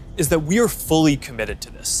 though, is that we are fully committed to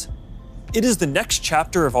this. It is the next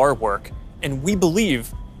chapter of our work, and we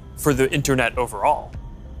believe for the internet overall.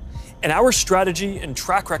 And our strategy and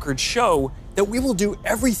track record show that we will do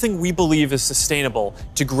everything we believe is sustainable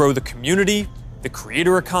to grow the community, the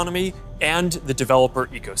creator economy, and the developer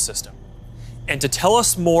ecosystem. And to tell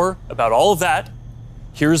us more about all of that,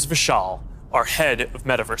 here's Vishal, our head of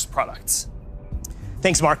Metaverse products.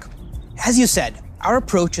 Thanks, Mark. As you said, our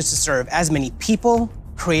approach is to serve as many people,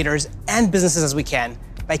 creators, and businesses as we can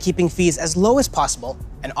by keeping fees as low as possible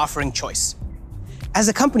and offering choice. As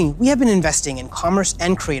a company, we have been investing in commerce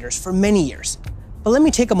and creators for many years, but let me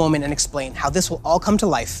take a moment and explain how this will all come to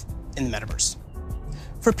life in the metaverse.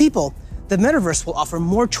 For people, the metaverse will offer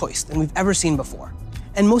more choice than we've ever seen before.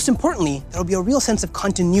 And most importantly, there will be a real sense of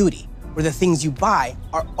continuity where the things you buy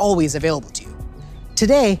are always available to you.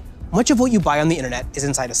 Today, much of what you buy on the internet is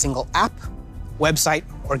inside a single app, website,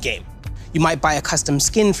 or game. You might buy a custom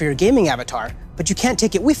skin for your gaming avatar, but you can't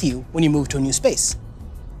take it with you when you move to a new space.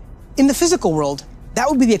 In the physical world, that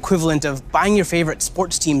would be the equivalent of buying your favorite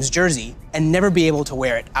sports team's jersey and never be able to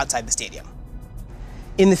wear it outside the stadium.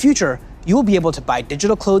 In the future, you will be able to buy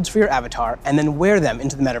digital clothes for your avatar and then wear them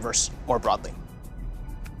into the metaverse more broadly.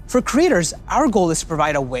 For creators, our goal is to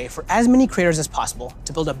provide a way for as many creators as possible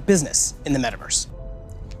to build a business in the metaverse.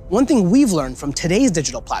 One thing we've learned from today's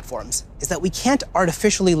digital platforms is that we can't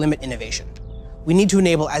artificially limit innovation. We need to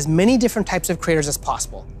enable as many different types of creators as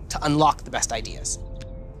possible to unlock the best ideas.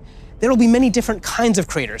 There will be many different kinds of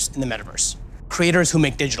creators in the metaverse. Creators who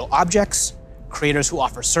make digital objects, creators who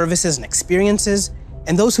offer services and experiences,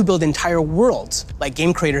 and those who build entire worlds like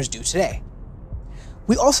game creators do today.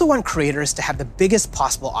 We also want creators to have the biggest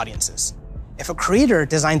possible audiences. If a creator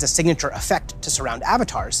designs a signature effect to surround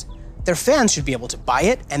avatars, their fans should be able to buy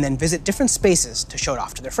it and then visit different spaces to show it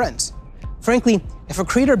off to their friends. Frankly, if a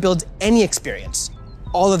creator builds any experience,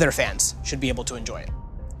 all of their fans should be able to enjoy it.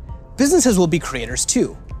 Businesses will be creators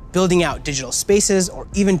too, building out digital spaces or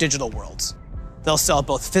even digital worlds. They'll sell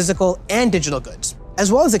both physical and digital goods,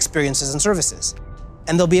 as well as experiences and services.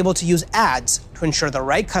 And they'll be able to use ads to ensure the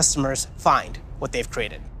right customers find what they've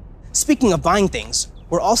created. Speaking of buying things,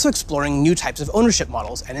 we're also exploring new types of ownership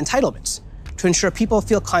models and entitlements to ensure people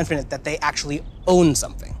feel confident that they actually own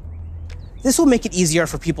something. This will make it easier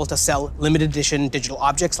for people to sell limited edition digital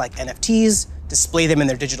objects like NFTs, display them in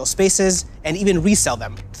their digital spaces, and even resell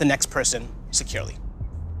them to the next person securely.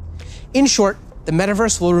 In short, the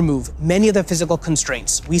metaverse will remove many of the physical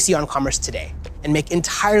constraints we see on commerce today and make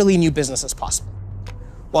entirely new businesses possible.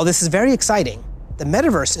 While this is very exciting, the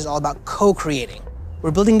metaverse is all about co-creating.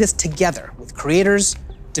 We're building this together with creators,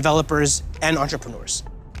 developers, and entrepreneurs.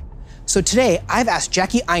 So today, I've asked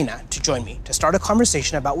Jackie Aina to join me to start a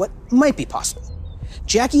conversation about what might be possible.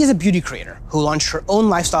 Jackie is a beauty creator who launched her own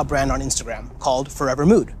lifestyle brand on Instagram called Forever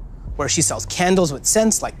Mood, where she sells candles with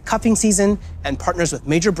scents like cuffing season and partners with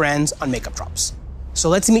major brands on makeup drops. So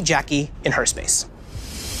let's meet Jackie in her space.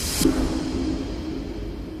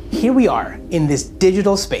 Here we are in this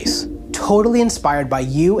digital space, totally inspired by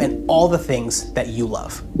you and all the things that you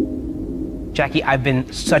love. Jackie, I've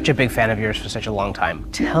been such a big fan of yours for such a long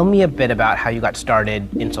time. Tell me a bit about how you got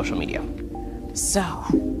started in social media. So,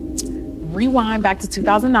 rewind back to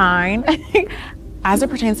 2009. As it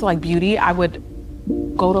pertains to like beauty, I would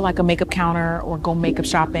go to like a makeup counter or go makeup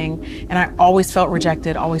shopping, and I always felt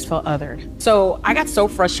rejected, always felt othered. So I got so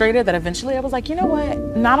frustrated that eventually I was like, you know what?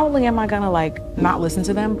 Not only am I gonna like not listen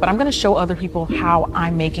to them, but I'm gonna show other people how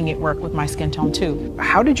I'm making it work with my skin tone too.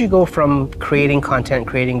 How did you go from creating content,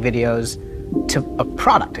 creating videos, to a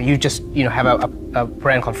product? You just, have a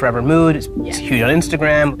brand called Forever Mood. It's huge on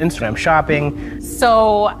Instagram shopping.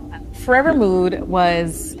 So Forever Mood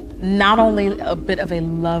was not only a bit of a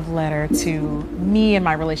love letter to me and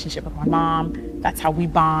my relationship with my mom. That's how we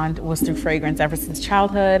bond, was through fragrance ever since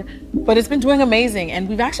childhood. But it's been doing amazing, and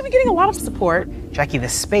we've actually been getting a lot of support. Jackie,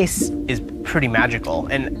 this space is pretty magical,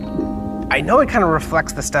 and I know it kind of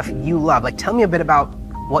reflects the stuff you love. Like, tell me a bit about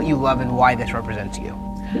what you love and why this represents you.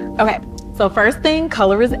 Okay. So first thing,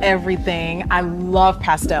 color is everything. I love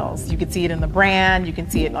pastels. You can see it in the brand. You can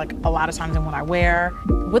see it like a lot of times in what I wear.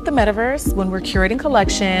 With the Metaverse, when we're curating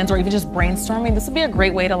collections or even just brainstorming, this would be a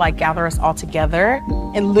great way to like gather us all together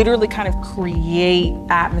and literally kind of create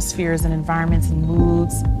atmospheres and environments and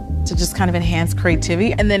moods to just kind of enhance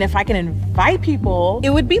creativity. And then if I can invite people, it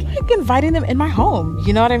would be like inviting them in my home.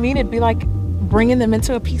 You know what I mean? It'd be like bringing them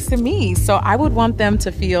into a piece of me. So I would want them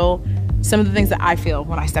to feel some of the things that I feel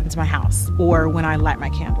when I step into my house or when I light my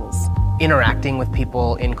candles. Interacting with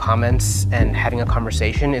people in comments and having a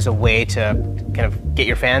conversation is a way to kind of get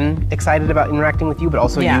your fan excited about interacting with you, but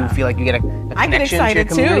also you feel like you get a connection I get excited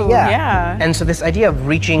to your community. too, yeah. And so this idea of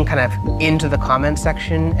reaching kind of into the comment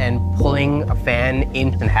section and pulling a fan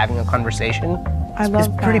in and having a conversation is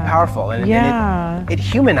pretty powerful. And it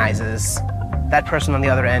humanizes that person on the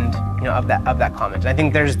other end, of that comment. I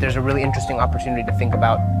think there's a really interesting opportunity to think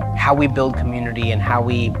about how we build community and how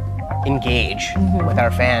we engage with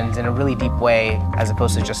our fans in a really deep way, as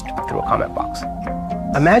opposed to just through a comment box.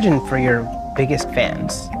 Imagine for your biggest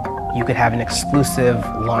fans, you could have an exclusive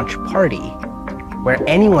launch party where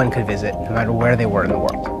anyone could visit, no matter where they were in the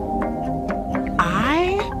world.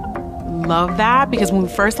 I love that, because when we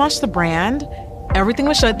first launched the brand, everything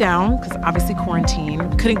was shut down because obviously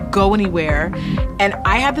quarantine, couldn't go anywhere. And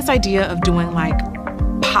I had this idea of doing like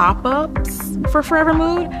pop-ups for Forever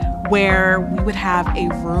Mood, where we would have a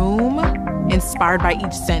room inspired by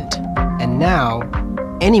each scent. And now,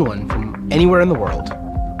 anyone from anywhere in the world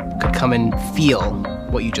could come and feel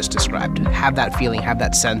what you just described, have that feeling, have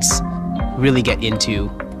that sense, really get into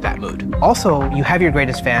that mood. Also, you have your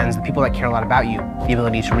greatest fans, the people that care a lot about you, the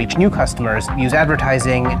ability to reach new customers, use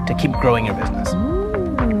advertising to keep growing your business.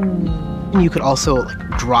 And you could also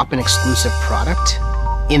drop an exclusive product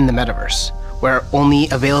in the metaverse, where only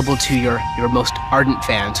available to your most ardent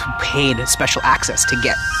fans who paid special access to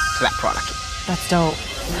get to that product. That's dope.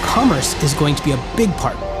 Commerce is going to be a big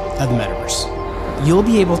part of the metaverse. You'll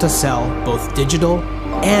be able to sell both digital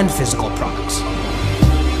and physical products.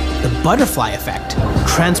 The butterfly effect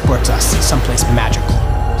transports us someplace magical.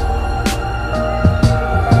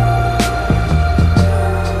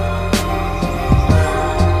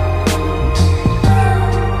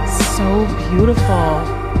 So beautiful.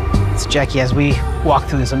 So Jackie, as we walk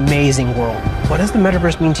through this amazing world, what does the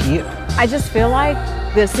metaverse mean to you? I just feel like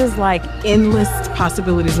this is like endless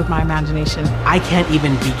possibilities with my imagination. I can't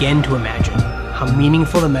even begin to imagine how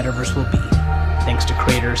meaningful the metaverse will be thanks to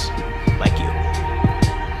creators like you.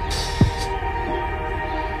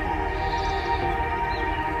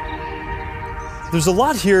 There's a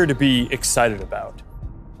lot here to be excited about.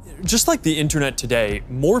 Just like the internet today,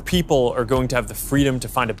 more people are going to have the freedom to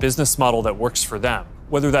find a business model that works for them,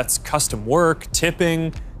 whether that's custom work,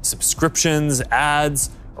 tipping, subscriptions, ads,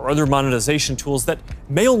 or other monetization tools that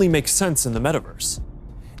may only make sense in the metaverse.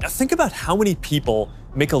 Now think about how many people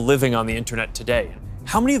make a living on the internet today.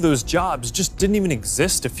 How many of those jobs just didn't even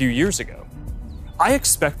exist a few years ago? I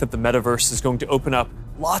expect that the metaverse is going to open up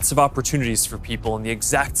lots of opportunities for people in the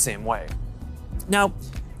exact same way. Now,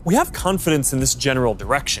 we have confidence in this general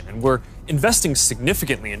direction, and we're investing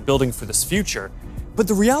significantly in building for this future, but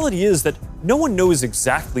the reality is that no one knows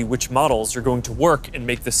exactly which models are going to work and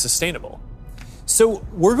make this sustainable. So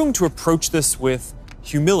we're going to approach this with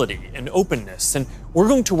humility and openness, and we're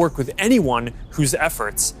going to work with anyone whose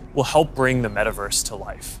efforts will help bring the metaverse to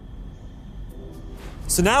life.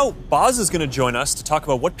 So now, Boz is going to join us to talk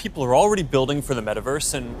about what people are already building for the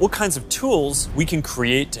metaverse and what kinds of tools we can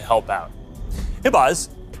create to help out. Hey Boz,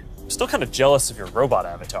 I'm still kind of jealous of your robot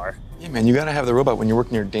avatar. Yeah man, you gotta have the robot when you're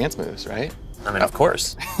working your dance moves, right? I mean, of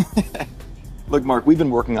course. Look, Mark, we've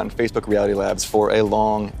been working on Facebook Reality Labs for a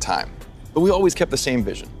long time, but we always kept the same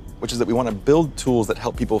vision, which is that we want to build tools that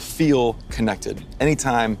help people feel connected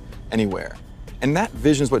anytime, anywhere. And that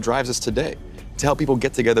vision is what drives us today, to help people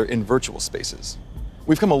get together in virtual spaces.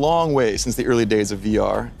 We've come a long way since the early days of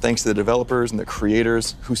VR, thanks to the developers and the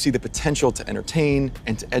creators who see the potential to entertain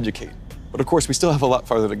and to educate. But of course, we still have a lot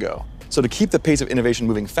farther to go. So to keep the pace of innovation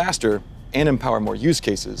moving faster and empower more use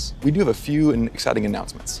cases, we do have a few exciting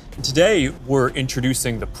announcements. Today, we're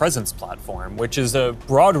introducing the Presence platform, which is a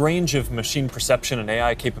broad range of machine perception and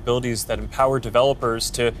AI capabilities that empower developers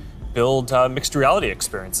to build mixed reality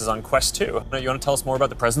experiences on Quest 2. You want to tell us more about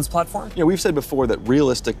the Presence platform? Yeah, we've said before that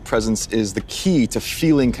realistic presence is the key to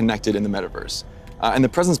feeling connected in the metaverse. And the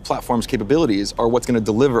Presence platform's capabilities are what's going to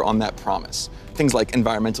deliver on that promise. Things like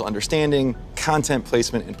environmental understanding, content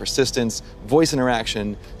placement and persistence, voice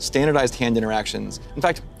interaction, standardized hand interactions. In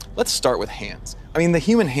fact, let's start with hands. I mean, the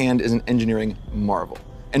human hand is an engineering marvel.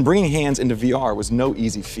 And bringing hands into VR was no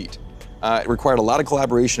easy feat. It required a lot of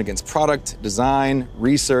collaboration against product, design,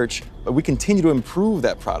 research, but we continue to improve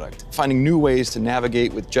that product, finding new ways to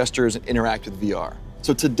navigate with gestures and interact with VR.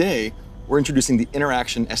 So today, we're introducing the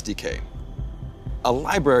Interaction SDK, a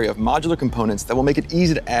library of modular components that will make it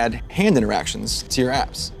easy to add hand interactions to your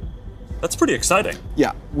apps. That's pretty exciting.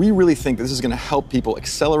 Yeah, we really think that this is going to help people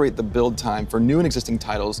accelerate the build time for new and existing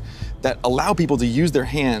titles that allow people to use their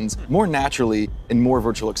hands more naturally in more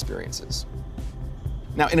virtual experiences.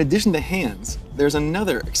 Now, in addition to hands, there's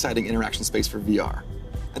another exciting interaction space for VR.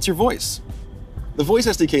 That's your voice. The Voice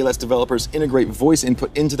SDK lets developers integrate voice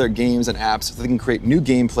input into their games and apps so they can create new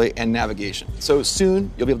gameplay and navigation. So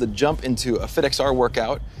soon, you'll be able to jump into a FitXR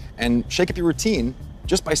workout and shake up your routine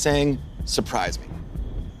just by saying, "Surprise me."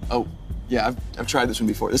 Oh, yeah, I've tried this one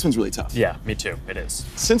before. This one's really tough. Yeah, me too, it is.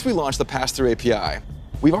 Since we launched the Pass-Through API,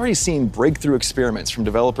 we've already seen breakthrough experiments from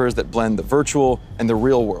developers that blend the virtual and the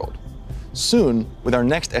real world. Soon, with our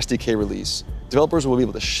next SDK release, developers will be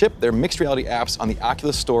able to ship their mixed reality apps on the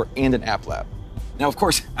Oculus Store and an App Lab. Now, of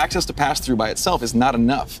course, access to pass-through by itself is not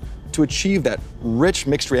enough. To achieve that rich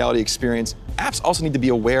mixed reality experience, apps also need to be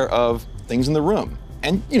aware of things in the room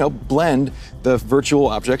and, blend the virtual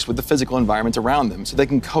objects with the physical environment around them so they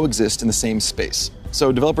can coexist in the same space.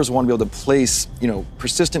 So developers want to be able to place,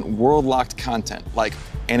 persistent world-locked content like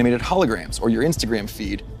animated holograms or your Instagram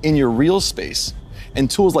feed in your real space. And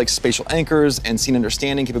tools like spatial anchors and scene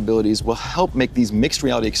understanding capabilities will help make these mixed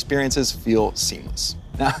reality experiences feel seamless.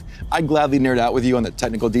 Now, I'd gladly nerd out with you on the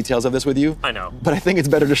technical details of this with you. I know. But I think it's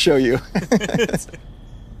better to show you.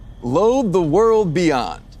 Load the world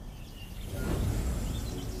beyond.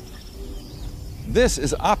 This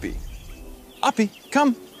is Oppie. Oppie,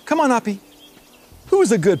 come on, Oppie.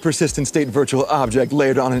 Who's a good persistent state virtual object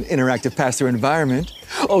layered on an interactive pass-through environment?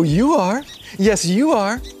 Oh, you are. Yes, you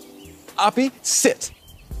are. Oppie, sit.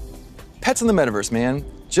 Pets in the metaverse, man.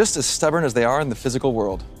 Just as stubborn as they are in the physical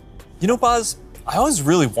world. You know, Boz, I always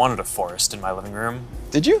really wanted a forest in my living room.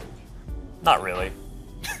 Did you? Not really.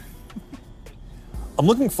 I'm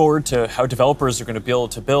looking forward to how developers are going to be able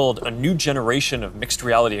to build a new generation of mixed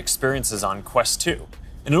reality experiences on Quest 2.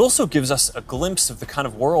 And it also gives us a glimpse of the kind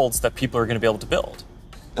of worlds that people are going to be able to build.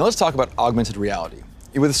 Now let's talk about augmented reality.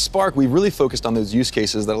 With Spark, we really focused on those use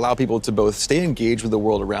cases that allow people to both stay engaged with the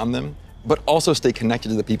world around them, but also stay connected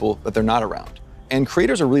to the people that they're not around. And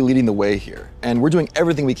creators are really leading the way here. And we're doing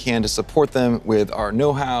everything we can to support them with our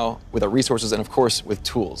know-how, with our resources, and of course, with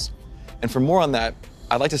tools. And for more on that,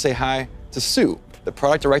 I'd like to say hi to Sue, the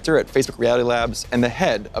product director at Facebook Reality Labs and the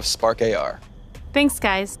head of Spark AR. Thanks,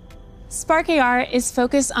 guys. Spark AR is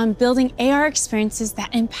focused on building AR experiences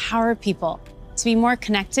that empower people to be more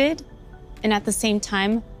connected and at the same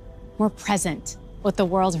time, more present with the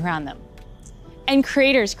world around them. And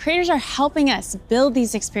creators are helping us build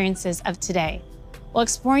these experiences of today while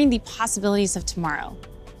exploring the possibilities of tomorrow.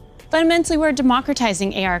 Fundamentally, we're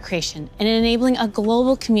democratizing AR creation and enabling a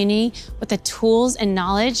global community with the tools and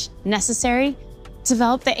knowledge necessary to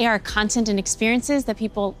develop the AR content and experiences that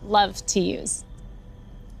people love to use.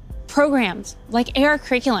 Programs like AR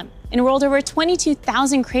Curriculum enrolled over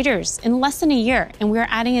 22,000 creators in less than a year, and we're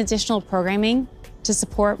adding additional programming to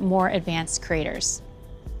support more advanced creators.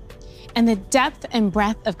 And the depth and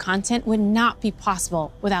breadth of content would not be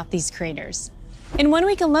possible without these creators. In 1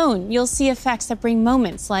 week alone, you'll see effects that bring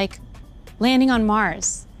moments like landing on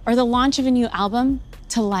Mars or the launch of a new album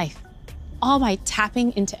to life, all by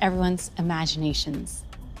tapping into everyone's imaginations.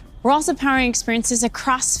 We're also powering experiences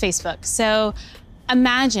across Facebook, so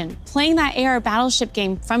imagine playing that AR Battleship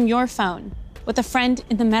game from your phone with a friend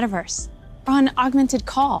in the metaverse or on an augmented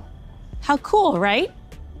call. How cool, right?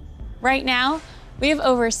 Right now, We have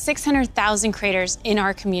over 600,000 creators in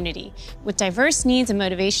our community with diverse needs and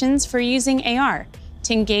motivations for using AR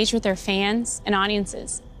to engage with their fans and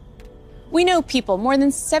audiences. We know people, more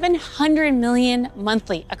than 700 million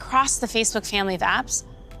monthly across the Facebook family of apps,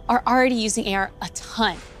 are already using AR a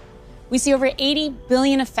ton. We see over 80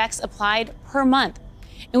 billion effects applied per month,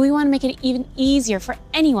 and we want to make it even easier for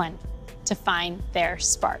anyone to find their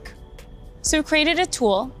spark. So we created a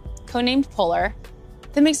tool, codenamed Polar,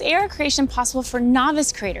 that makes AR creation possible for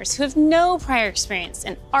novice creators who have no prior experience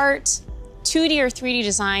in art, 2D or 3D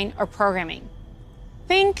design, or programming.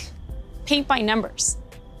 Think paint by numbers.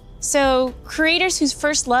 So creators whose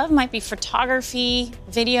first love might be photography,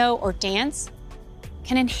 video, or dance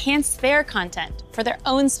can enhance their content for their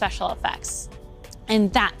own special effects.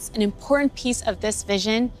 And that's an important piece of this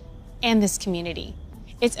vision and this community.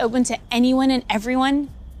 It's open to anyone and everyone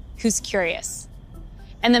who's curious.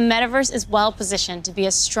 And the metaverse is well positioned to be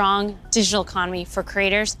a strong digital economy for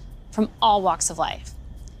creators from all walks of life.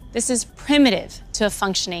 This is primitive to a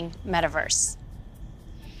functioning metaverse.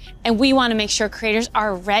 And we want to make sure creators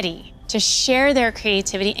are ready to share their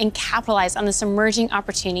creativity and capitalize on this emerging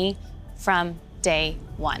opportunity from day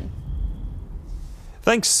one.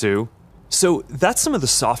 Thanks, Sue. So that's some of the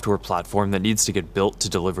software platform that needs to get built to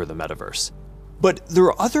deliver the metaverse. But there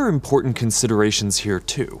are other important considerations here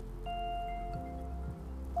too.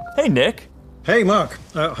 Hey, Nick. Hey, Mark.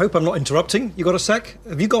 Hope I'm not interrupting. You got a sec?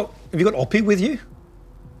 Have you got Oppie with you?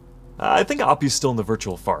 I think Oppie's still in the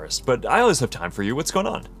virtual forest, but I always have time for you. What's going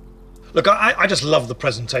on? Look, I just love the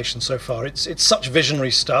presentation so far. It's such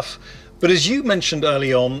visionary stuff. But as you mentioned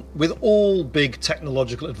early on, with all big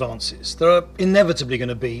technological advances, there are inevitably going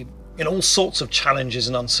to be all sorts of challenges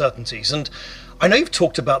and uncertainties. And I know you've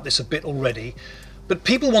talked about this a bit already, but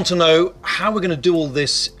people want to know how we're going to do all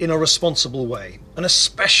this in a responsible way, and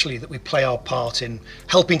especially that we play our part in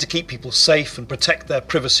helping to keep people safe and protect their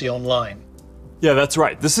privacy online. Yeah, that's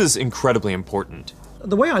right. This is incredibly important.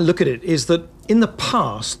 The way I look at it is that in the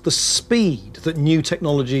past, the speed that new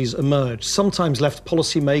technologies emerged sometimes left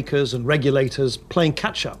policymakers and regulators playing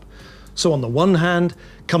catch up. So on the one hand,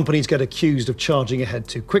 companies get accused of charging ahead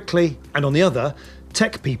too quickly, and on the other,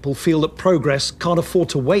 tech people feel that progress can't afford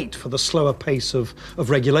to wait for the slower pace of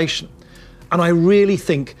regulation. And I really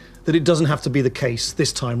think that it doesn't have to be the case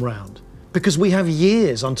this time round, because we have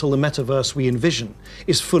years until the metaverse we envision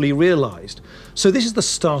is fully realized. So this is the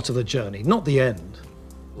start of the journey, not the end.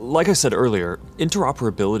 Like I said earlier,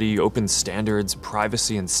 interoperability, open standards,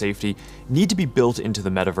 privacy, and safety need to be built into the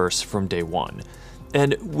metaverse from day one.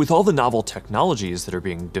 And with all the novel technologies that are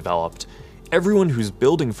being developed, everyone who's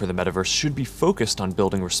building for the metaverse should be focused on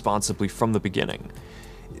building responsibly from the beginning.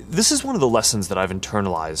 This is one of the lessons that I've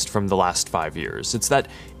internalized from the last 5 years. It's that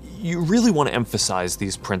you really want to emphasize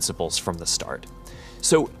these principles from the start.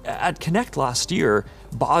 So at Connect last year,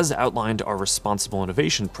 Boz outlined our responsible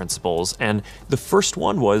innovation principles, and the first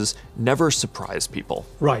one was never surprise people.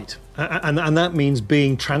 Right, and that means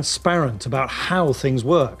being transparent about how things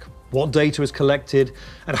work, what data is collected,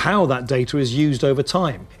 and how that data is used over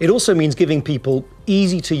time. It also means giving people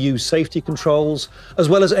easy-to-use safety controls, as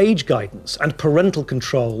well as age guidance and parental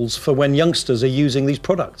controls for when youngsters are using these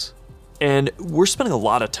products. And we're spending a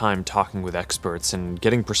lot of time talking with experts and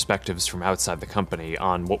getting perspectives from outside the company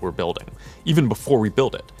on what we're building, even before we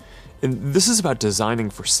build it. And this is about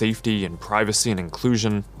designing for safety and privacy and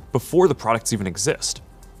inclusion before the products even exist.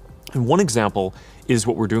 And one example is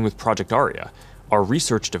what we're doing with Project Aria, our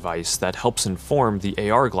research device that helps inform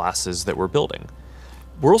the AR glasses that we're building.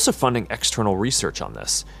 We're also funding external research on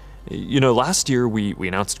this. You know, last year we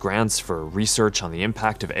announced grants for research on the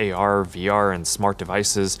impact of AR, VR, and smart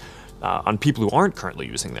devices on people who aren't currently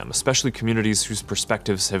using them, especially communities whose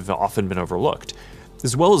perspectives have often been overlooked,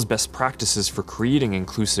 as well as best practices for creating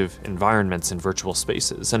inclusive environments in virtual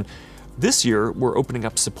spaces. And this year, we're opening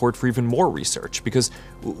up support for even more research, because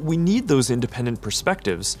we need those independent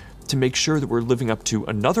perspectives to make sure that we're living up to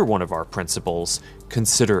another one of our principles,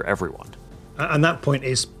 consider everyone. And that point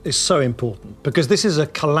is so important, because this is a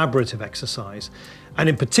collaborative exercise. And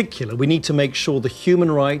in particular, we need to make sure the human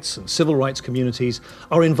rights and civil rights communities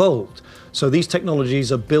are involved. So these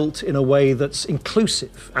technologies are built in a way that's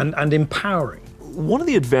inclusive and empowering. One of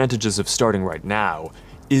the advantages of starting right now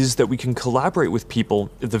is that we can collaborate with people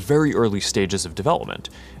at the very early stages of development,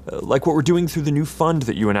 like what we're doing through the new fund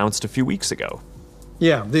that you announced a few weeks ago.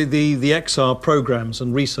 Yeah, the XR Programs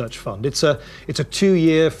and Research Fund. It's a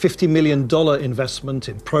 2-year, $50 million investment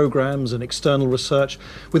in programs and external research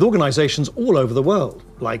with organizations all over the world,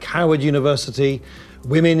 like Howard University,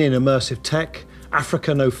 Women in Immersive Tech,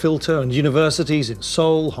 Africa No Filter, and universities in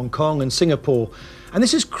Seoul, Hong Kong, and Singapore. And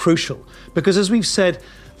this is crucial because, as we've said,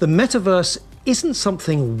 the metaverse isn't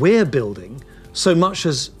something we're building so much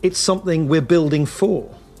as it's something we're building for.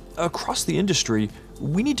 Across the industry,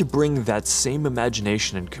 we need to bring that same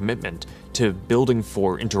imagination and commitment to building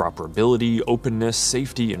for interoperability, openness,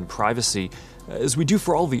 safety, and privacy as we do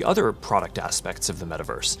for all the other product aspects of the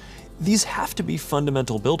metaverse. These have to be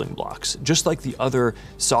fundamental building blocks, just like the other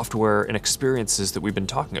software and experiences that we've been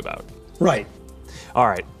talking about. Right. All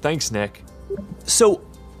right, thanks, Nick. So,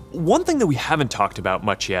 one thing that we haven't talked about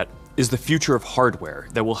much yet is the future of hardware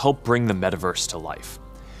that will help bring the metaverse to life.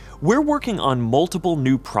 We're working on multiple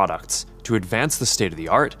new products to advance the state of the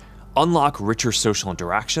art, unlock richer social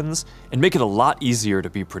interactions, and make it a lot easier to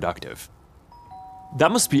be productive.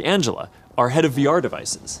 That must be Angela, our head of VR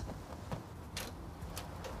devices.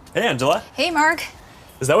 Hey, Angela. Hey, Mark.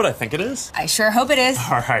 Is that what I think it is? I sure hope it is.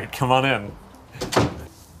 All right, come on in.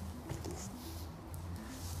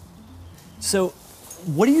 So,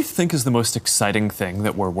 what do you think is the most exciting thing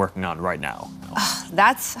that we're working on right now?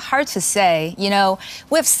 That's hard to say. You know,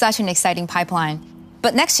 we have such an exciting pipeline.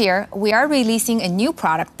 But next year, we are releasing a new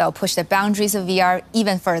product that will push the boundaries of VR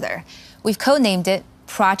even further. We've codenamed it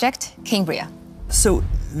Project Cambria. So,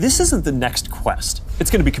 this isn't the next Quest. It's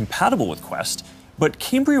going to be compatible with Quest, but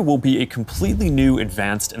Cambria will be a completely new,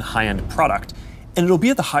 advanced, and high-end product, and it'll be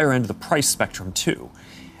at the higher end of the price spectrum too.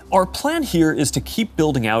 Our plan here is to keep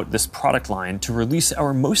building out this product line to release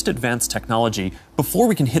our most advanced technology before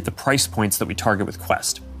we can hit the price points that we target with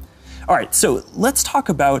Quest. All right, so let's talk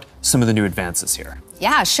about some of the new advances here.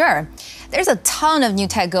 Yeah, sure. There's a ton of new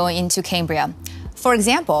tech going into Cambria. For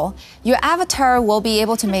example, your avatar will be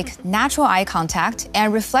able to make natural eye contact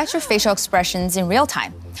and reflect your facial expressions in real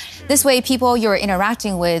time. This way, people you're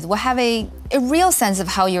interacting with will have a real sense of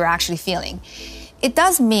how you're actually feeling. It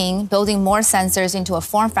does mean building more sensors into a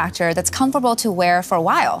form factor that's comfortable to wear for a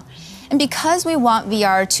while. And because we want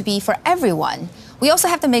VR to be for everyone, we also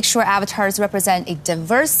have to make sure avatars represent a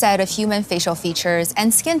diverse set of human facial features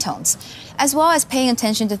and skin tones, as well as paying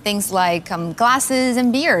attention to things like glasses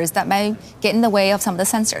and beards that might get in the way of some of the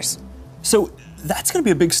sensors. So that's going to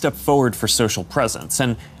be a big step forward for social presence,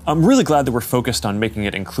 and I'm really glad that we're focused on making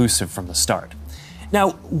it inclusive from the start.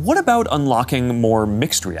 Now, what about unlocking more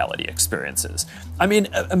mixed reality experiences? I mean,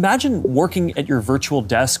 imagine working at your virtual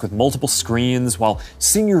desk with multiple screens while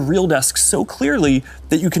seeing your real desk so clearly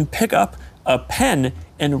that you can pick up a pen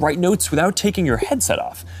and write notes without taking your headset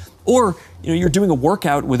off. Or, you're doing a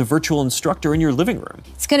workout with a virtual instructor in your living room.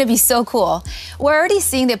 It's going to be so cool. We're already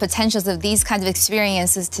seeing the potentials of these kinds of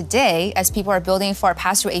experiences today as people are building for our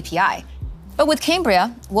pass-through API. But with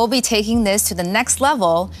Cambria, we'll be taking this to the next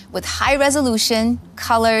level with high-resolution,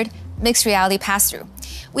 colored, mixed reality pass-through.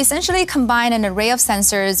 We essentially combine an array of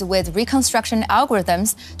sensors with reconstruction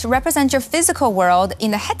algorithms to represent your physical world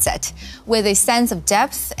in the headset with a sense of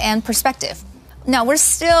depth and perspective. Now, we're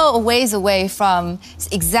still a ways away from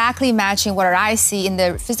exactly matching what our eyes see in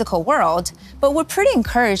the physical world, but we're pretty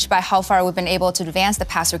encouraged by how far we've been able to advance the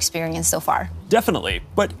pass-through experience so far. Definitely,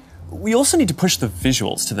 but we also need to push the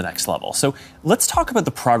visuals to the next level. So let's talk about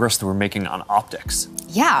the progress that we're making on optics.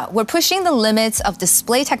 Yeah, we're pushing the limits of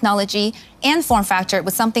display technology and form factor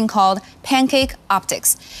with something called pancake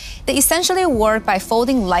optics. They essentially work by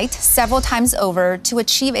folding light several times over to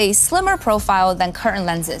achieve a slimmer profile than current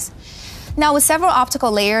lenses. Now, with several optical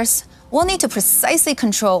layers, we'll need to precisely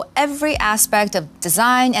control every aspect of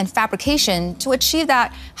design and fabrication to achieve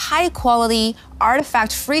that high-quality,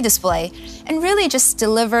 artifact-free display and really just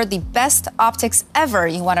deliver the best optics ever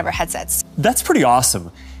in one of our headsets. That's pretty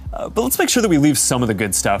awesome. But let's make sure that we leave some of the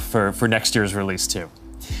good stuff for next year's release too.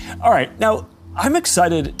 All right, now I'm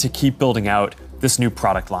excited to keep building out this new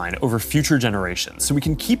product line over future generations so we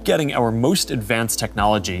can keep getting our most advanced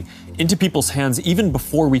technology into people's hands even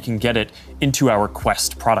before we can get it into our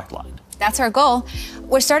Quest product line. That's our goal.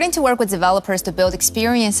 We're starting to work with developers to build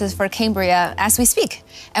experiences for Cambria as we speak,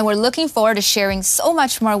 and we're looking forward to sharing so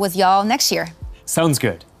much more with y'all next year. Sounds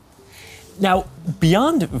good. Now,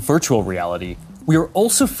 beyond virtual reality, we are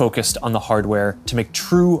also focused on the hardware to make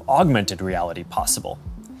true augmented reality possible.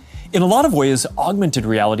 In a lot of ways, augmented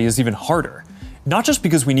reality is even harder, not just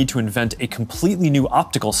because we need to invent a completely new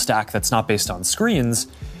optical stack that's not based on screens,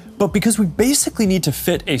 but because we basically need to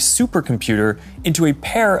fit a supercomputer into a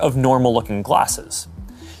pair of normal-looking glasses.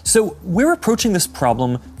 So we're approaching this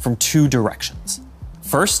problem from two directions.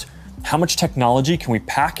 First, how much technology can we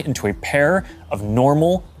pack into a pair of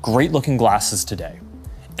normal, great-looking glasses today?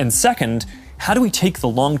 And second, how do we take the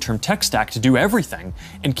long-term tech stack to do everything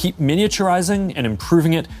and keep miniaturizing and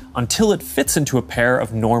improving it until it fits into a pair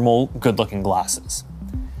of normal, good-looking glasses?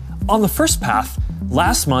 On the first path,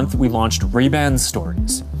 last month we launched Ray-Ban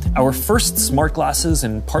Stories, our first smart glasses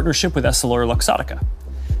in partnership with Essilor Luxottica.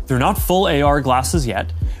 They're not full AR glasses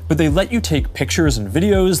yet, but they let you take pictures and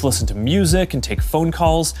videos, listen to music, and take phone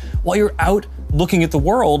calls while you're out looking at the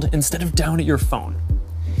world instead of down at your phone.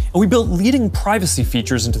 And we built leading privacy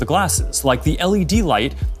features into the glasses, like the LED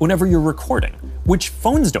light whenever you're recording, which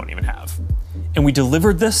phones don't even have. And we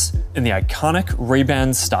delivered this in the iconic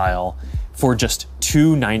Ray-Ban style for just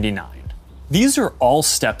 $299. These are all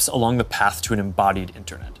steps along the path to an embodied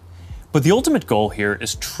internet. But the ultimate goal here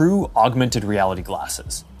is true augmented reality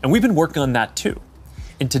glasses, and we've been working on that too.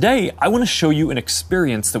 And today, I want to show you an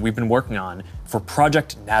experience that we've been working on for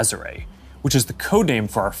Project Nazare, which is the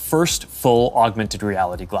codename for our first full augmented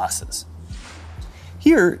reality glasses.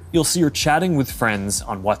 Here, you'll see you're chatting with friends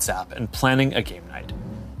on WhatsApp and planning a game night.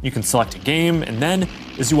 You can select a game, and then,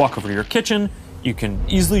 as you walk over to your kitchen, you can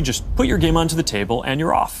easily just put your game onto the table and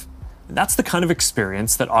you're off. And that's the kind of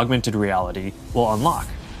experience that augmented reality will unlock.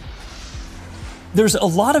 There's a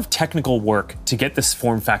lot of technical work to get this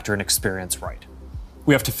form factor and experience right.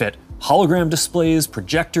 We have to fit hologram displays,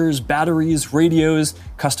 projectors, batteries, radios,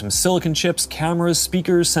 custom silicon chips, cameras,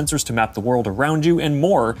 speakers, sensors to map the world around you, and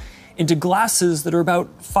more into glasses that are about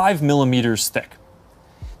 5 millimeters thick.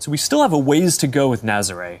 So we still have a ways to go with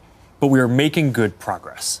Nazare, but we are making good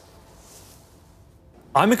progress.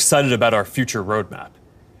 I'm excited about our future roadmap,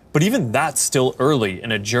 but even that's still early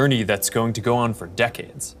in a journey that's going to go on for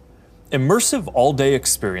decades. Immersive all-day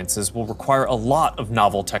experiences will require a lot of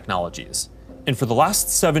novel technologies. And for the last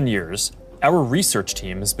 7 years, our research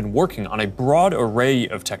team has been working on a broad array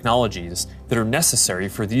of technologies that are necessary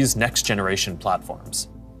for these next-generation platforms.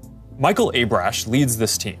 Michael Abrash leads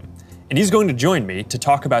this team, and he's going to join me to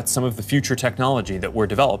talk about some of the future technology that we're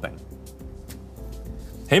developing.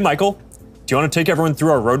 Hey Michael, do you want to take everyone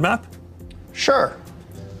through our roadmap? Sure.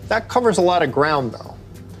 That covers a lot of ground though.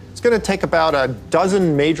 It's going to take about a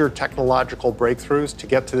dozen major technological breakthroughs to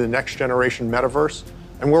get to the next generation metaverse,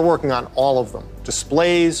 and we're working on all of them.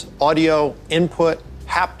 Displays, audio, input,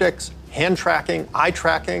 haptics, hand tracking, eye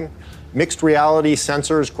tracking, mixed reality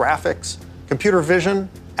sensors, graphics, computer vision,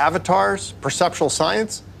 avatars, perceptual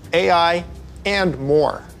science, AI, and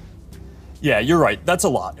more. Yeah, you're right, that's a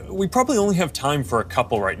lot. We probably only have time for a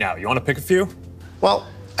couple right now. You want to pick a few? Well,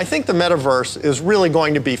 I think the metaverse is really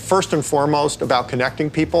going to be first and foremost about connecting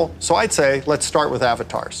people, so I'd say let's start with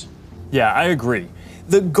avatars. Yeah, I agree.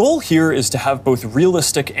 The goal here is to have both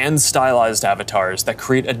realistic and stylized avatars that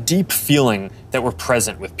create a deep feeling that we're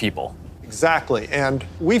present with people. Exactly, and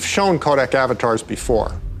we've shown codec avatars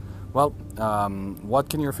before. Well, what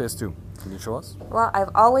can your face do? Can you show us? Well, I've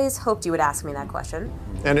always hoped you would ask me that question.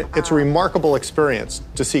 And it's a remarkable experience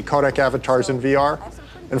to see codec avatars in VR,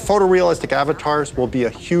 and photorealistic avatars will be a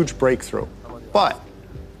huge breakthrough. But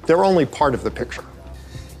they're only part of the picture.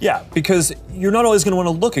 Yeah, because you're not always going to want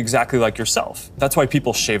to look exactly like yourself. That's why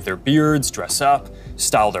people shave their beards, dress up,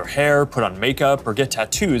 style their hair, put on makeup, or get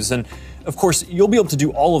tattoos. And of course, you'll be able to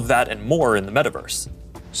do all of that and more in the metaverse.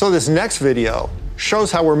 So this next video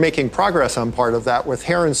shows how we're making progress on part of that with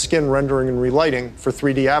hair and skin rendering and relighting for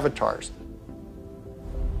 3D avatars.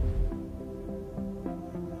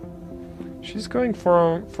 She's going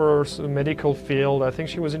for a medical field. I think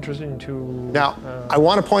she was interested into... Now, I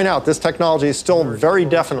want to point out this technology is still very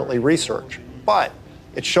definitely research, but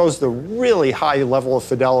it shows the really high level of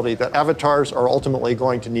fidelity that avatars are ultimately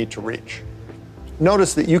going to need to reach.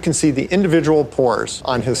 Notice that you can see the individual pores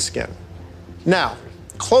on his skin. Now,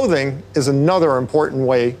 clothing is another important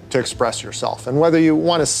way to express yourself. And whether you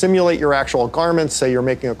want to simulate your actual garments, say you're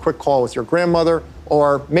making a quick call with your grandmother,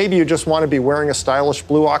 or maybe you just want to be wearing a stylish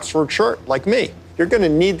blue Oxford shirt like me, you're going to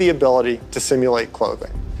need the ability to simulate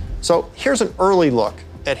clothing. So here's an early look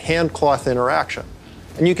at hand-cloth interaction.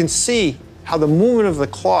 And you can see how the movement of the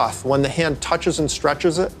cloth when the hand touches and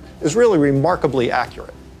stretches it is really remarkably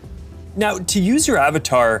accurate. Now, to use your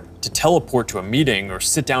avatar to teleport to a meeting or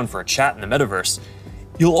sit down for a chat in the metaverse,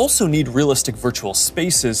 you'll also need realistic virtual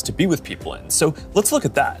spaces to be with people in, so let's look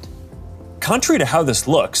at that. Contrary to how this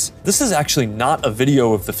looks, this is actually not a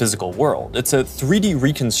video of the physical world. It's a 3D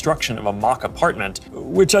reconstruction of a mock apartment,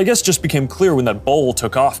 which I guess just became clear when that bowl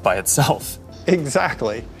took off by itself.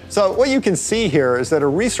 Exactly. So what you can see here is that a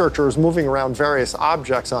researcher is moving around various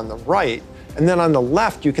objects on the right, and then on the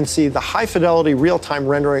left you can see the high-fidelity real-time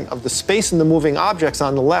rendering of the space in the moving objects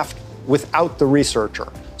on the left without the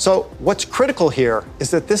researcher. So what's critical here is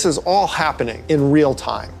that this is all happening in real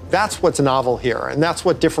time. That's what's novel here, and that's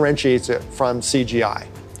what differentiates it from CGI.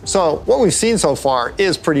 So what we've seen so far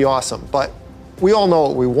is pretty awesome, but we all know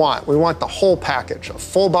what we want. We want the whole package, a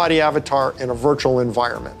full-body avatar in a virtual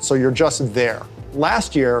environment, so you're just there.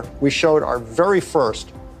 Last year, we showed our very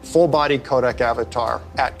first full-body codec avatar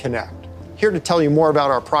at Connect. Here to tell you more about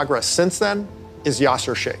our progress since then is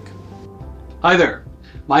Yasser Sheikh. Hi there.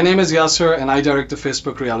 My name is Yasser and I direct the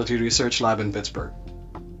Facebook Reality Research Lab in Pittsburgh.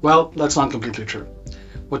 Well, that's not completely true.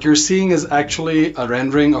 What you're seeing is actually a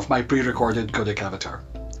rendering of my pre-recorded codec avatar.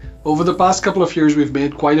 Over the past couple of years, we've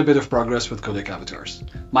made quite a bit of progress with codec avatars.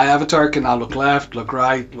 My avatar can now look left, look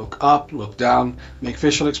right, look up, look down, make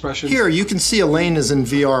facial expressions. Here, you can see Elaine is in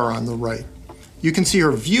VR on the right. You can see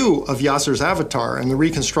her view of Yasser's avatar and the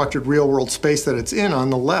reconstructed real-world space that it's in on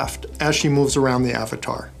the left as she moves around the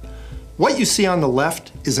avatar. What you see on the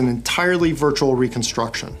left is an entirely virtual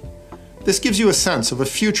reconstruction. This gives you a sense of a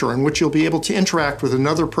future in which you'll be able to interact with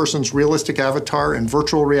another person's realistic avatar in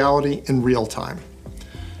virtual reality in real time.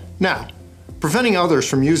 Now, preventing others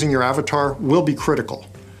from using your avatar will be critical.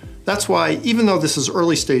 That's why, even though this is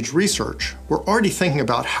early stage research, we're already thinking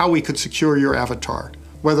about how we could secure your avatar,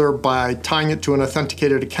 whether by tying it to an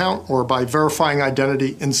authenticated account or by verifying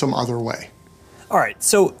identity in some other way. All right,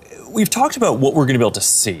 so we've talked about what we're going to be able to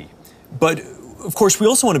see, but of course we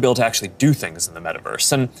also want to be able to actually do things in the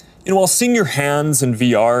metaverse. And while seeing your hands in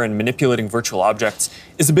VR and manipulating virtual objects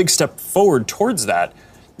is a big step forward towards that,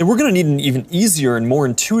 then we're going to need an even easier and more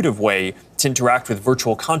intuitive way to interact with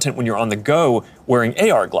virtual content when you're on the go wearing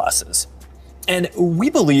AR glasses. And we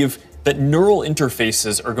believe that neural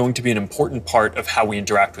interfaces are going to be an important part of how we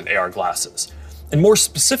interact with AR glasses. And more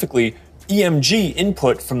specifically, EMG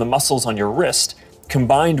input from the muscles on your wrist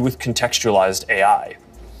combined with contextualized AI.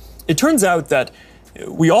 It turns out that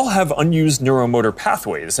we all have unused neuromotor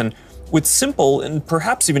pathways, and with simple and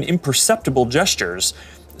perhaps even imperceptible gestures,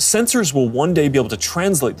 sensors will one day be able to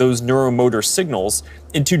translate those neuromotor signals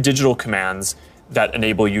into digital commands that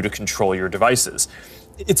enable you to control your devices.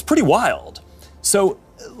 It's pretty wild. So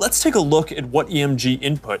let's take a look at what EMG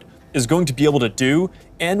input is going to be able to do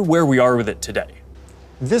and where we are with it today.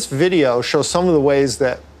 This video shows some of the ways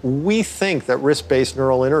that we think that wrist-based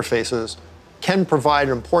neural interfaces can provide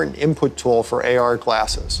an important input tool for AR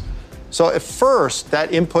glasses. So at first,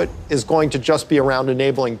 that input is going to just be around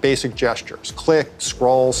enabling basic gestures, click,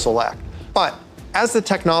 scroll, select. But as the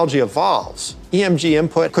technology evolves, EMG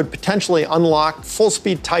input could potentially unlock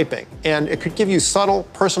full-speed typing, and it could give you subtle,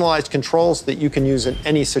 personalized controls that you can use in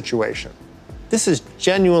any situation. This is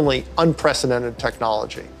genuinely unprecedented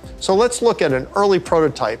technology. So let's look at an early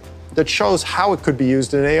prototype that shows how it could be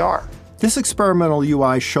used in AR. This experimental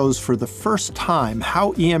UI shows for the first time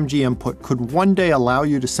how EMG input could one day allow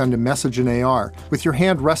you to send a message in AR with your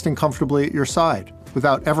hand resting comfortably at your side,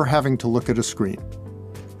 without ever having to look at a screen.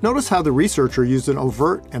 Notice how the researcher used an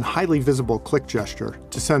overt and highly visible click gesture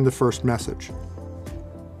to send the first message.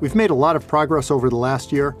 We've made a lot of progress over the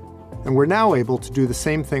last year, and we're now able to do the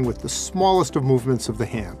same thing with the smallest of movements of the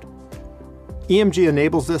hand. EMG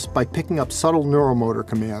enables this by picking up subtle neuromotor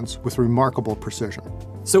commands with remarkable precision.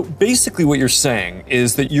 So basically what you're saying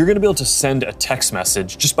is that you're going to be able to send a text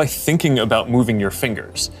message just by thinking about moving your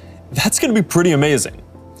fingers. That's going to be pretty amazing.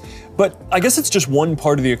 But I guess it's just one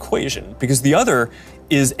part of the equation, because the other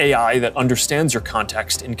is AI that understands your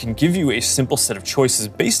context and can give you a simple set of choices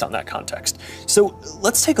based on that context. So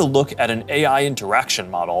let's take a look at an AI interaction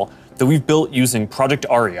model that we've built using Project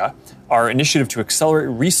Aria, our initiative to accelerate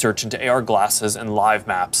research into AR glasses and live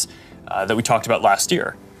maps that we talked about last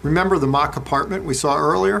year. Remember the mock apartment we saw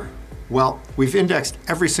earlier? Well, we've indexed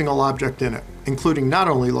every single object in it, including not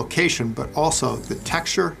only location, but also the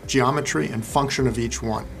texture, geometry, and function of each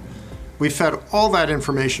one. We fed all that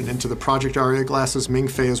information into the Project Aria glasses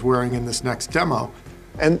Ming-Fei is wearing in this next demo.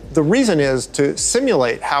 And the reason is to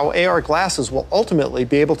simulate how AR glasses will ultimately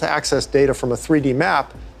be able to access data from a 3D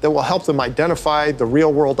map that will help them identify the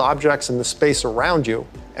real-world objects in the space around you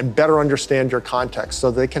and better understand your context so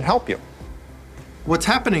they can help you. What's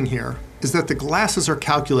happening here is that the glasses are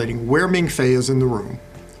calculating where Ming-Fei is in the room,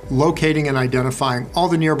 locating and identifying all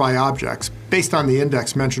the nearby objects based on the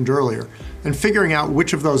index mentioned earlier, and figuring out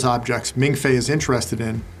which of those objects Ming-Fei is interested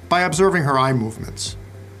in by observing her eye movements.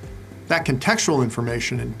 That contextual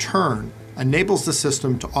information, in turn, enables the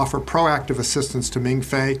system to offer proactive assistance to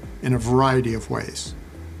Ming-Fei in a variety of ways.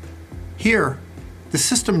 Here, the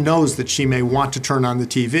system knows that she may want to turn on the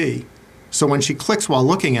TV, so when she clicks while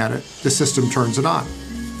looking at it, the system turns it on.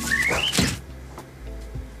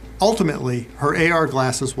 Ultimately, her AR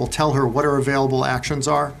glasses will tell her what her available actions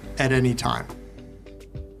are at any time.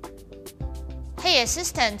 Hey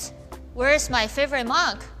assistant, where's my favorite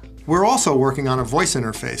mug? We're also working on a voice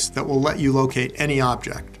interface that will let you locate any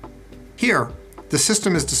object. Here, the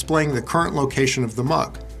system is displaying the current location of the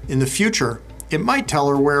mug. In the future, it might tell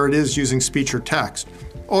her where it is using speech or text,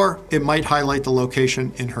 or it might highlight the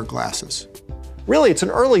location in her glasses. Really, it's an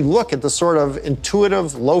early look at the sort of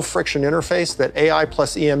intuitive, low-friction interface that AI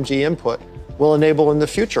plus EMG input will enable in the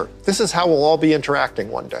future. This is how we'll all be interacting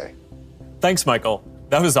one day. Thanks, Michael.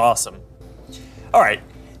 That was awesome. All right,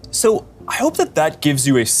 so I hope that gives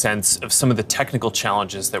you a sense of some of the technical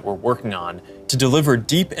challenges that we're working on to deliver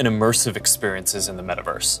deep and immersive experiences in the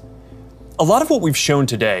metaverse. A lot of what we've shown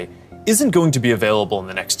today isn't going to be available in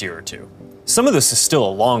the next year or two. Some of this is still a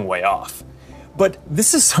long way off. But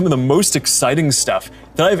this is some of the most exciting stuff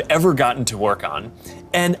that I've ever gotten to work on,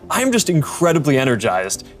 and I'm just incredibly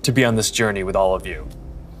energized to be on this journey with all of you.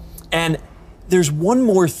 And there's one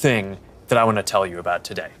more thing that I want to tell you about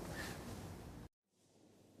today.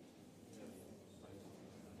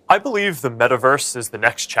 I believe the metaverse is the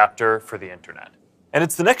next chapter for the internet, and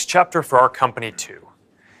it's the next chapter for our company too.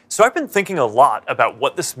 So I've been thinking a lot about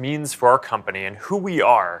what this means for our company and who we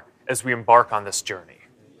are as we embark on this journey.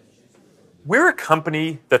 We're a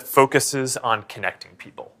company that focuses on connecting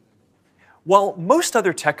people. While most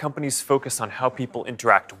other tech companies focus on how people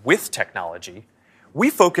interact with technology, we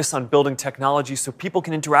focus on building technology so people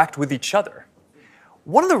can interact with each other.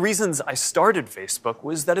 One of the reasons I started Facebook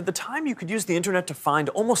was that at the time you could use the internet to find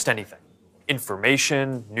almost anything.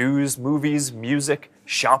 Information, news, movies, music,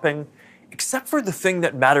 shopping, except for the thing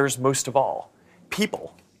that matters most of all,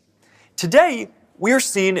 people. Today, we are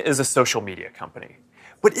seen as a social media company.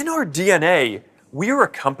 But in our DNA, we are a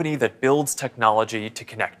company that builds technology to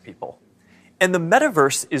connect people. And the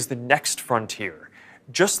metaverse is the next frontier,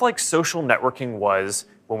 just like social networking was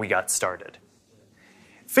when we got started.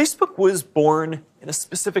 Facebook was born in a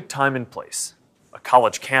specific time and place, a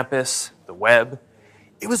college campus, the web.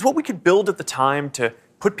 It was what we could build at the time to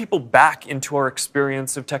put people back into our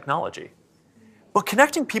experience of technology. But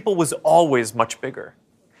connecting people was always much bigger.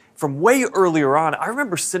 From way earlier on, I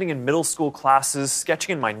remember sitting in middle school classes,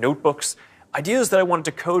 sketching in my notebooks, ideas that I wanted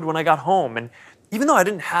to code when I got home. And even though I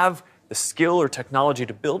didn't have the skill or technology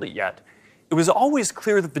to build it yet, it was always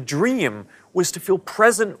clear that the dream was to feel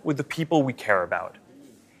present with the people we care about.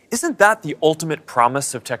 Isn't that the ultimate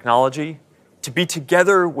promise of technology? To be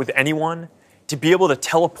together with anyone, to be able to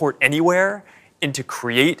teleport anywhere, and to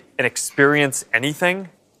create and experience anything?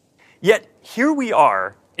 Yet here we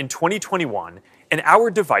are in 2021, and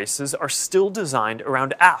our devices are still designed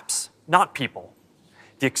around apps, not people.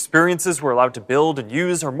 The experiences we're allowed to build and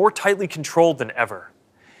use are more tightly controlled than ever.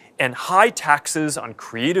 And high taxes on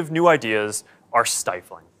creative new ideas are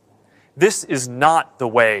stifling. This is not the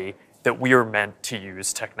way that we are meant to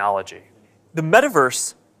use technology. The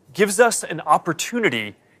metaverse gives us an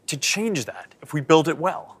opportunity to change that if we build it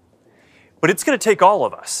well. But it's going to take all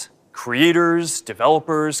of us, creators,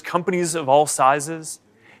 developers, companies of all sizes.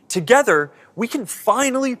 Together, we can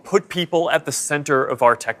finally put people at the center of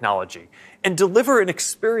our technology and deliver an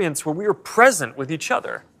experience where we are present with each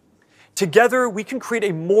other. Together, we can create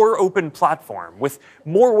a more open platform with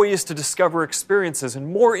more ways to discover experiences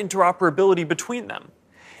and more interoperability between them.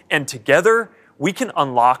 And together, we can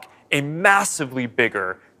unlock a massively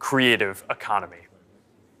bigger creative economy.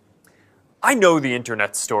 I know the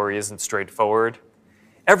internet story isn't straightforward.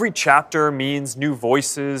 Every chapter means new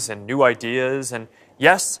voices and new ideas, and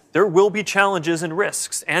yes, there will be challenges and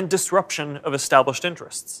risks and disruption of established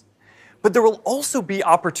interests. But there will also be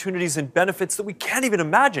opportunities and benefits that we can't even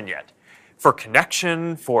imagine yet. For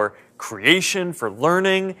connection, for creation, for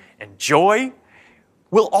learning, and joy.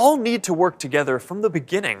 We'll all need to work together from the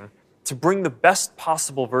beginning to bring the best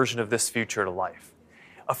possible version of this future to life.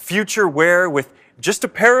 A future where, with just a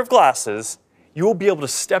pair of glasses, you will be able to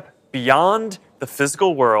step beyond the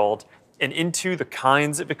physical world and into the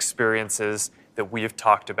kinds of experiences that we have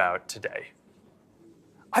talked about today.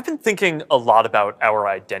 I've been thinking a lot about our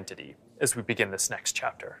identity as we begin this next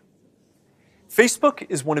chapter. Facebook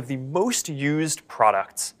is one of the most used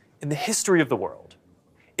products in the history of the world.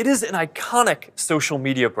 It is an iconic social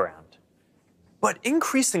media brand. But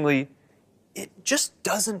increasingly, it just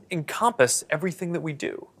doesn't encompass everything that we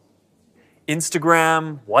do.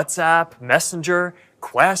 Instagram, WhatsApp, Messenger,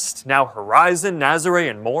 Quest, now Horizon, Nazare,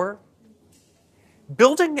 and more.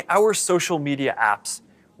 Building our social media apps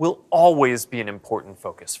will always be an important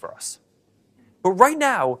focus for us. But right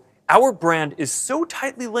now, our brand is so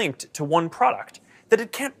tightly linked to one product that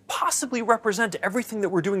it can't possibly represent everything that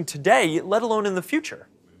we're doing today, let alone in the future.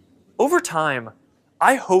 Over time,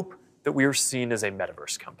 I hope that we are seen as a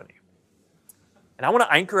metaverse company. And I want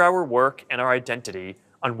to anchor our work and our identity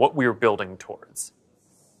on what we are building towards.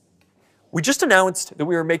 We just announced that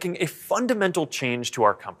we are making a fundamental change to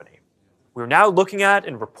our company. We're now looking at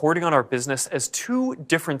and reporting on our business as two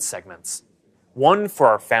different segments. One for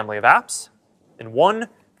our family of apps, and one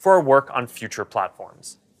for our work on future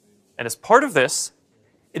platforms. And as part of this,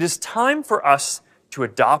 it is time for us to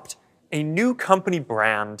adopt a new company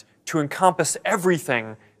brand to encompass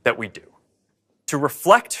everything that we do. to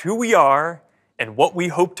reflect who we are and what we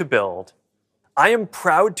hope to build, I am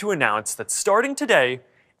proud to announce that starting today,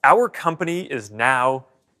 our company is now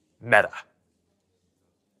Meta.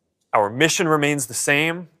 Our mission remains the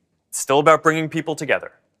same. It's still about bringing people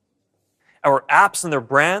together. Our apps and their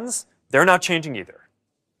brands, they're not changing either.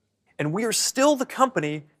 And we are still the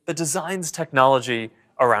company that designs technology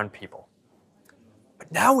around people.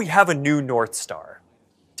 But now we have a new North Star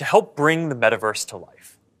to help bring the metaverse to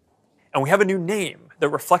life. And we have a new name that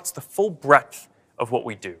reflects the full breadth of what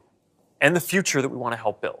we do and the future that we want to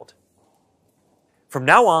help build. From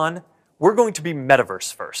now on, we're going to be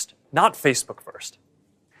metaverse first, not Facebook first.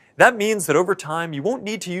 That means that over time, you won't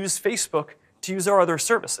need to use Facebook to use our other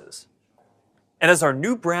services. And as our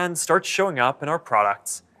new brand starts showing up in our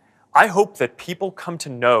products, I hope that people come to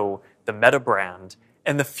know the Meta brand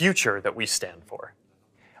and the future that we stand for.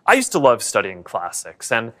 I used to love studying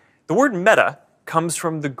classics, and the word meta comes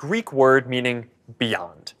from the Greek word meaning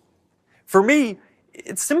beyond. For me,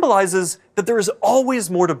 it symbolizes that there is always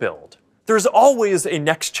more to build. There is always a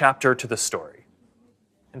next chapter to the story.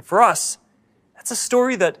 And for us, that's a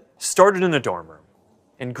story that started in a dorm room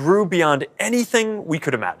and grew beyond anything we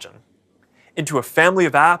could imagine, into a family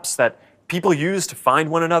of apps that people use to find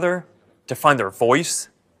one another, to find their voice,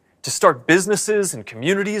 to start businesses and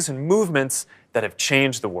communities and movements that have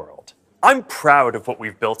changed the world. I'm proud of what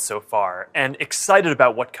we've built so far and excited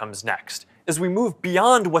about what comes next as we move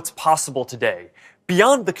beyond what's possible today,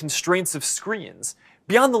 beyond the constraints of screens,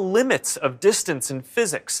 beyond the limits of distance and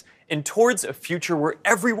physics, and towards a future where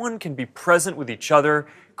everyone can be present with each other,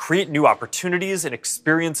 create new opportunities, and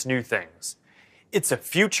experience new things. It's a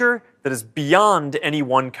future that is beyond any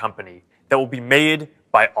one company, that will be made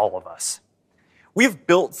by all of us. We've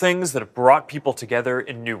built things that have brought people together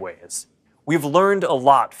in new ways. We've learned a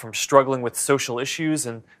lot from struggling with social issues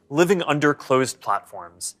and living under closed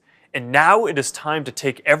platforms. And now it is time to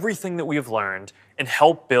take everything that we have learned and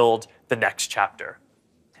help build the next chapter.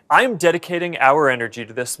 I am dedicating our energy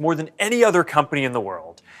to this more than any other company in the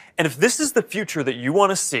world. And if this is the future that you want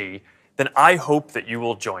to see, then I hope that you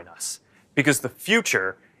will join us, because the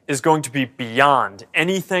future is going to be beyond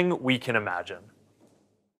anything we can imagine.